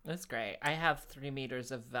 That's great. I have 3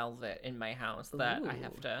 meters of velvet in my house that I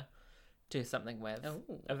have to do something with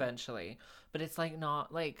eventually, but it's like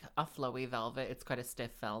not like a flowy velvet, it's quite a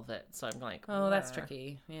stiff velvet, so I'm like, that's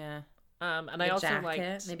tricky. And I also like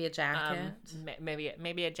maybe a jacket, maybe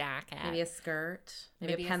a jacket, maybe a skirt,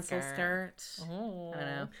 maybe a pencil skirt. Oh.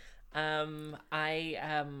 I don't know.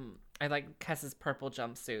 I like Kessa's purple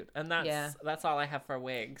jumpsuit, and that's all I have for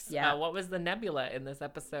wigs. What was the nebula in this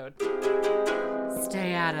episode?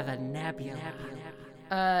 Stay out of the nebula.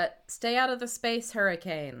 Stay out of the space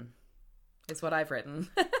hurricane is what I've written.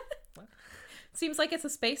 Seems like it's a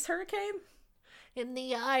space hurricane. In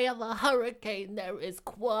the eye of a hurricane, there is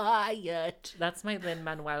quiet. That's my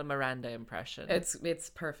Lin-Manuel Miranda impression. It's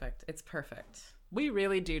perfect. It's perfect. We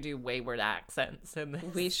really do wayward accents in this.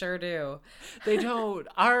 We sure do. They don't.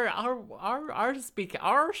 Our speaker.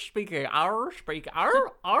 Oh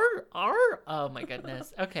my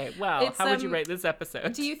goodness. Okay. Well, how would you rate this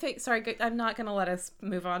episode? Do you think? Sorry, I'm not going to let us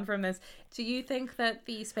move on from this. Do you think that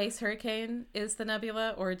the space hurricane is the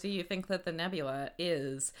nebula, or do you think that the nebula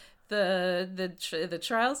is the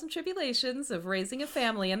trials and tribulations of raising a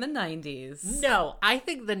family in the 90s? No, I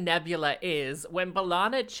think the nebula is when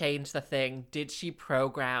B'Elanna changed the thing, did she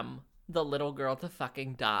program the little girl to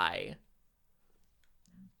fucking die?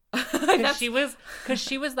 Because she was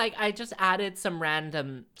like, I just added some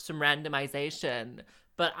randomization,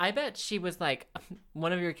 but I bet she was like,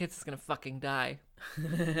 one of your kids is gonna fucking die.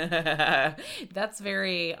 That's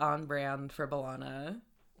very on brand for B'Elanna.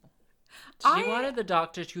 She wanted the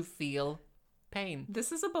doctor to feel pain.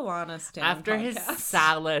 This is a B'Elanna stand after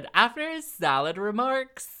podcast. After his salad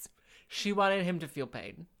remarks, she wanted him to feel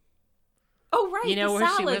pain. Oh, right. You know, where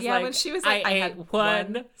salad. She was like, when she was like, I had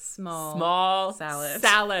one small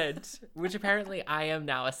salad. Which apparently I am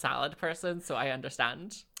now a salad person, so I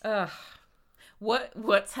understand. Ugh. What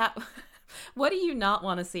do you not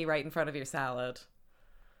want to see right in front of your salad?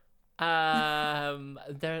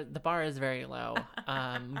 The bar is very low.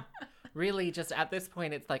 Really, just at this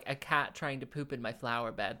point, it's like a cat trying to poop in my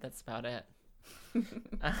flower bed. That's about it.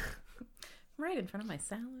 Right in front of my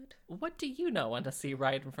salad. What do you not want to see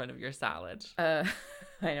right in front of your salad? I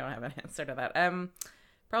don't have an answer to that.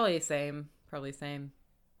 Probably same.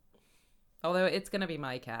 Although it's gonna be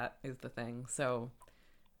my cat is the thing. So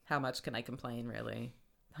how much can I complain, really?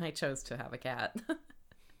 I chose to have a cat.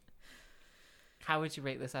 How would you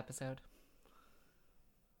rate this episode?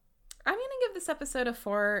 I'm gonna give this episode a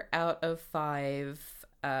 4 out of 5.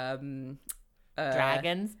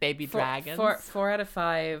 Dragons, baby dragons. 4 out of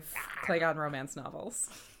 5 Klingon romance novels.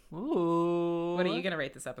 Ooh. What are you gonna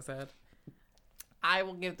rate this episode? I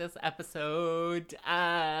will give this episode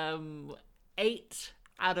 8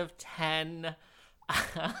 out of 10.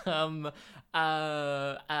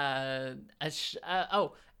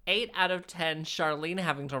 8 out of 10, Charlene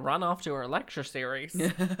having to run off to her lecture series.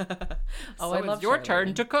 I love it's your Charlene.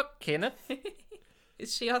 Turn to cook, Kenneth.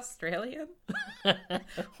 Is she Australian?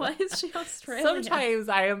 Why is she Australian? Sometimes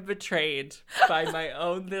I am betrayed by my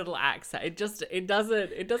own little accent. It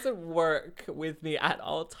doesn't work with me at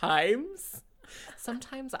all times.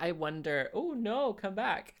 Sometimes I wonder, oh no, come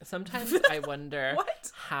back. Sometimes I wonder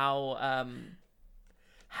how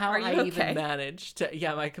I even managed to.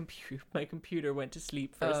 Yeah, my computer went to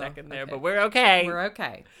sleep for a second there, but we're okay. We're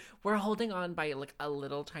okay. We're holding on by like a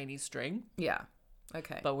little tiny string. Yeah.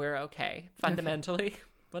 Okay. But we're okay. Fundamentally,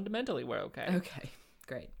 we're okay. Okay.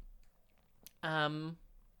 Great.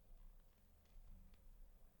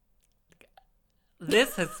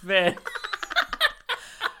 This has been.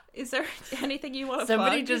 Is there anything you want to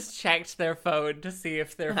Somebody plug? just checked their phone to see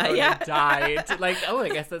if their phone had died. Like, I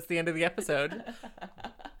guess that's the end of the episode.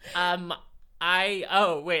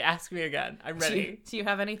 Wait, ask me again. I'm ready. Do you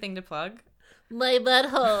have anything to plug? My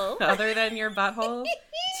butthole. Other than your butthole?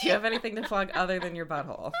 Do you have anything to plug other than your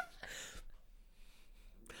butthole?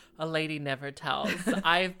 A lady never tells.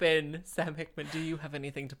 I've been Sam Hickman. Do you have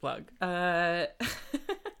anything to plug? I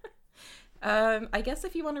guess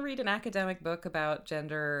if you want to read an academic book about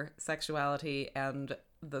gender, sexuality, and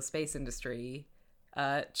the space industry,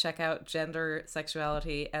 check out Gender,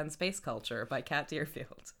 Sexuality, and Space Culture by Kat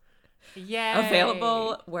Deerfield. Yay!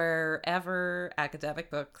 Available wherever academic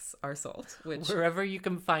books are sold. Wherever you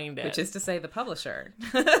can find it. Which is to say the publisher.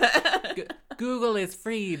 Google is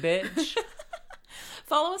free, bitch.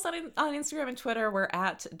 Follow us on Instagram and Twitter. We're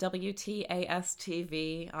at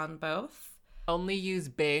WTASTV on both. Only use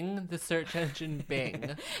Bing, the search engine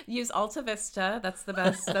Bing. Use Alta Vista. That's the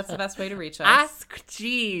best way to reach us. Ask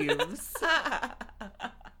Jeeves.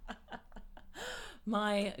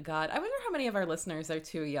 My God. I wonder how many of our listeners are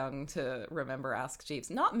too young to remember Ask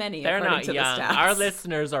Jeeves. Not many, They're according not to young. the stats. Our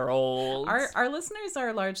listeners are old. Our listeners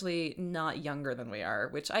are largely not younger than we are,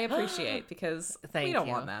 which I appreciate because we don't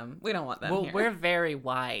want them. We don't want them Well, here. we're very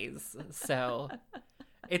wise, so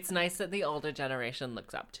it's nice that the older generation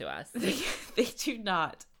looks up to us. They do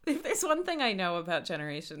not. If there's one thing I know about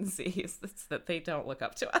Generation Z, it's that they don't look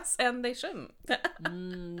up to us, and they shouldn't. But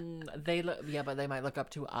they might look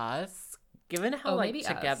up to us. Given how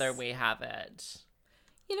together us. we have it.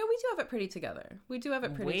 You know, we do have it pretty together. We do have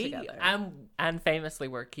it pretty together. And famously,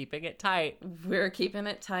 we're keeping it tight. We're keeping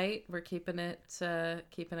it tight. We're keeping it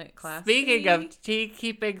classy. Speaking of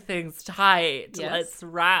keeping things tight, yes. Let's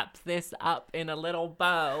wrap this up in a little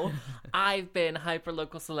bow. I've been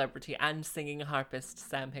hyperlocal celebrity and singing harpist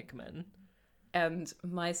Sam Hickman. And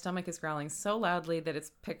my stomach is growling so loudly that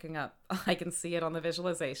it's picking up. I can see it on the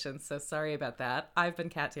visualization, so sorry about that. I've been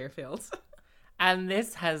Kat Deerfield. And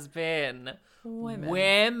this has been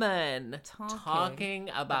Women talking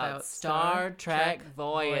about Star Trek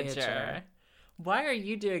Voyager. Why are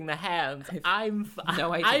you doing the hands? I'm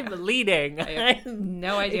leading. I have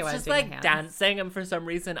no idea why I'm doing It's just like hands. dancing, and for some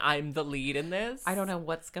reason I'm the lead in this. I don't know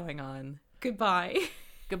what's going on. Goodbye.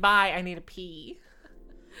 Goodbye, I need a pee.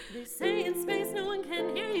 They say in space no one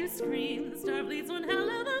can hear you scream. The Starfleet's one hell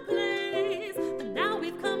of a place. But now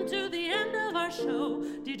we've come to the end of our show.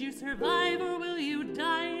 Did you survive or will you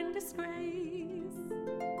die in disgrace?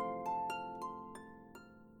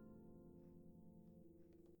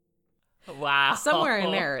 Wow. Somewhere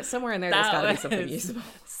in there, there's got to be something usable.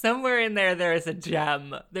 Somewhere in there is a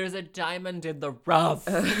gem. There's a diamond in the rough.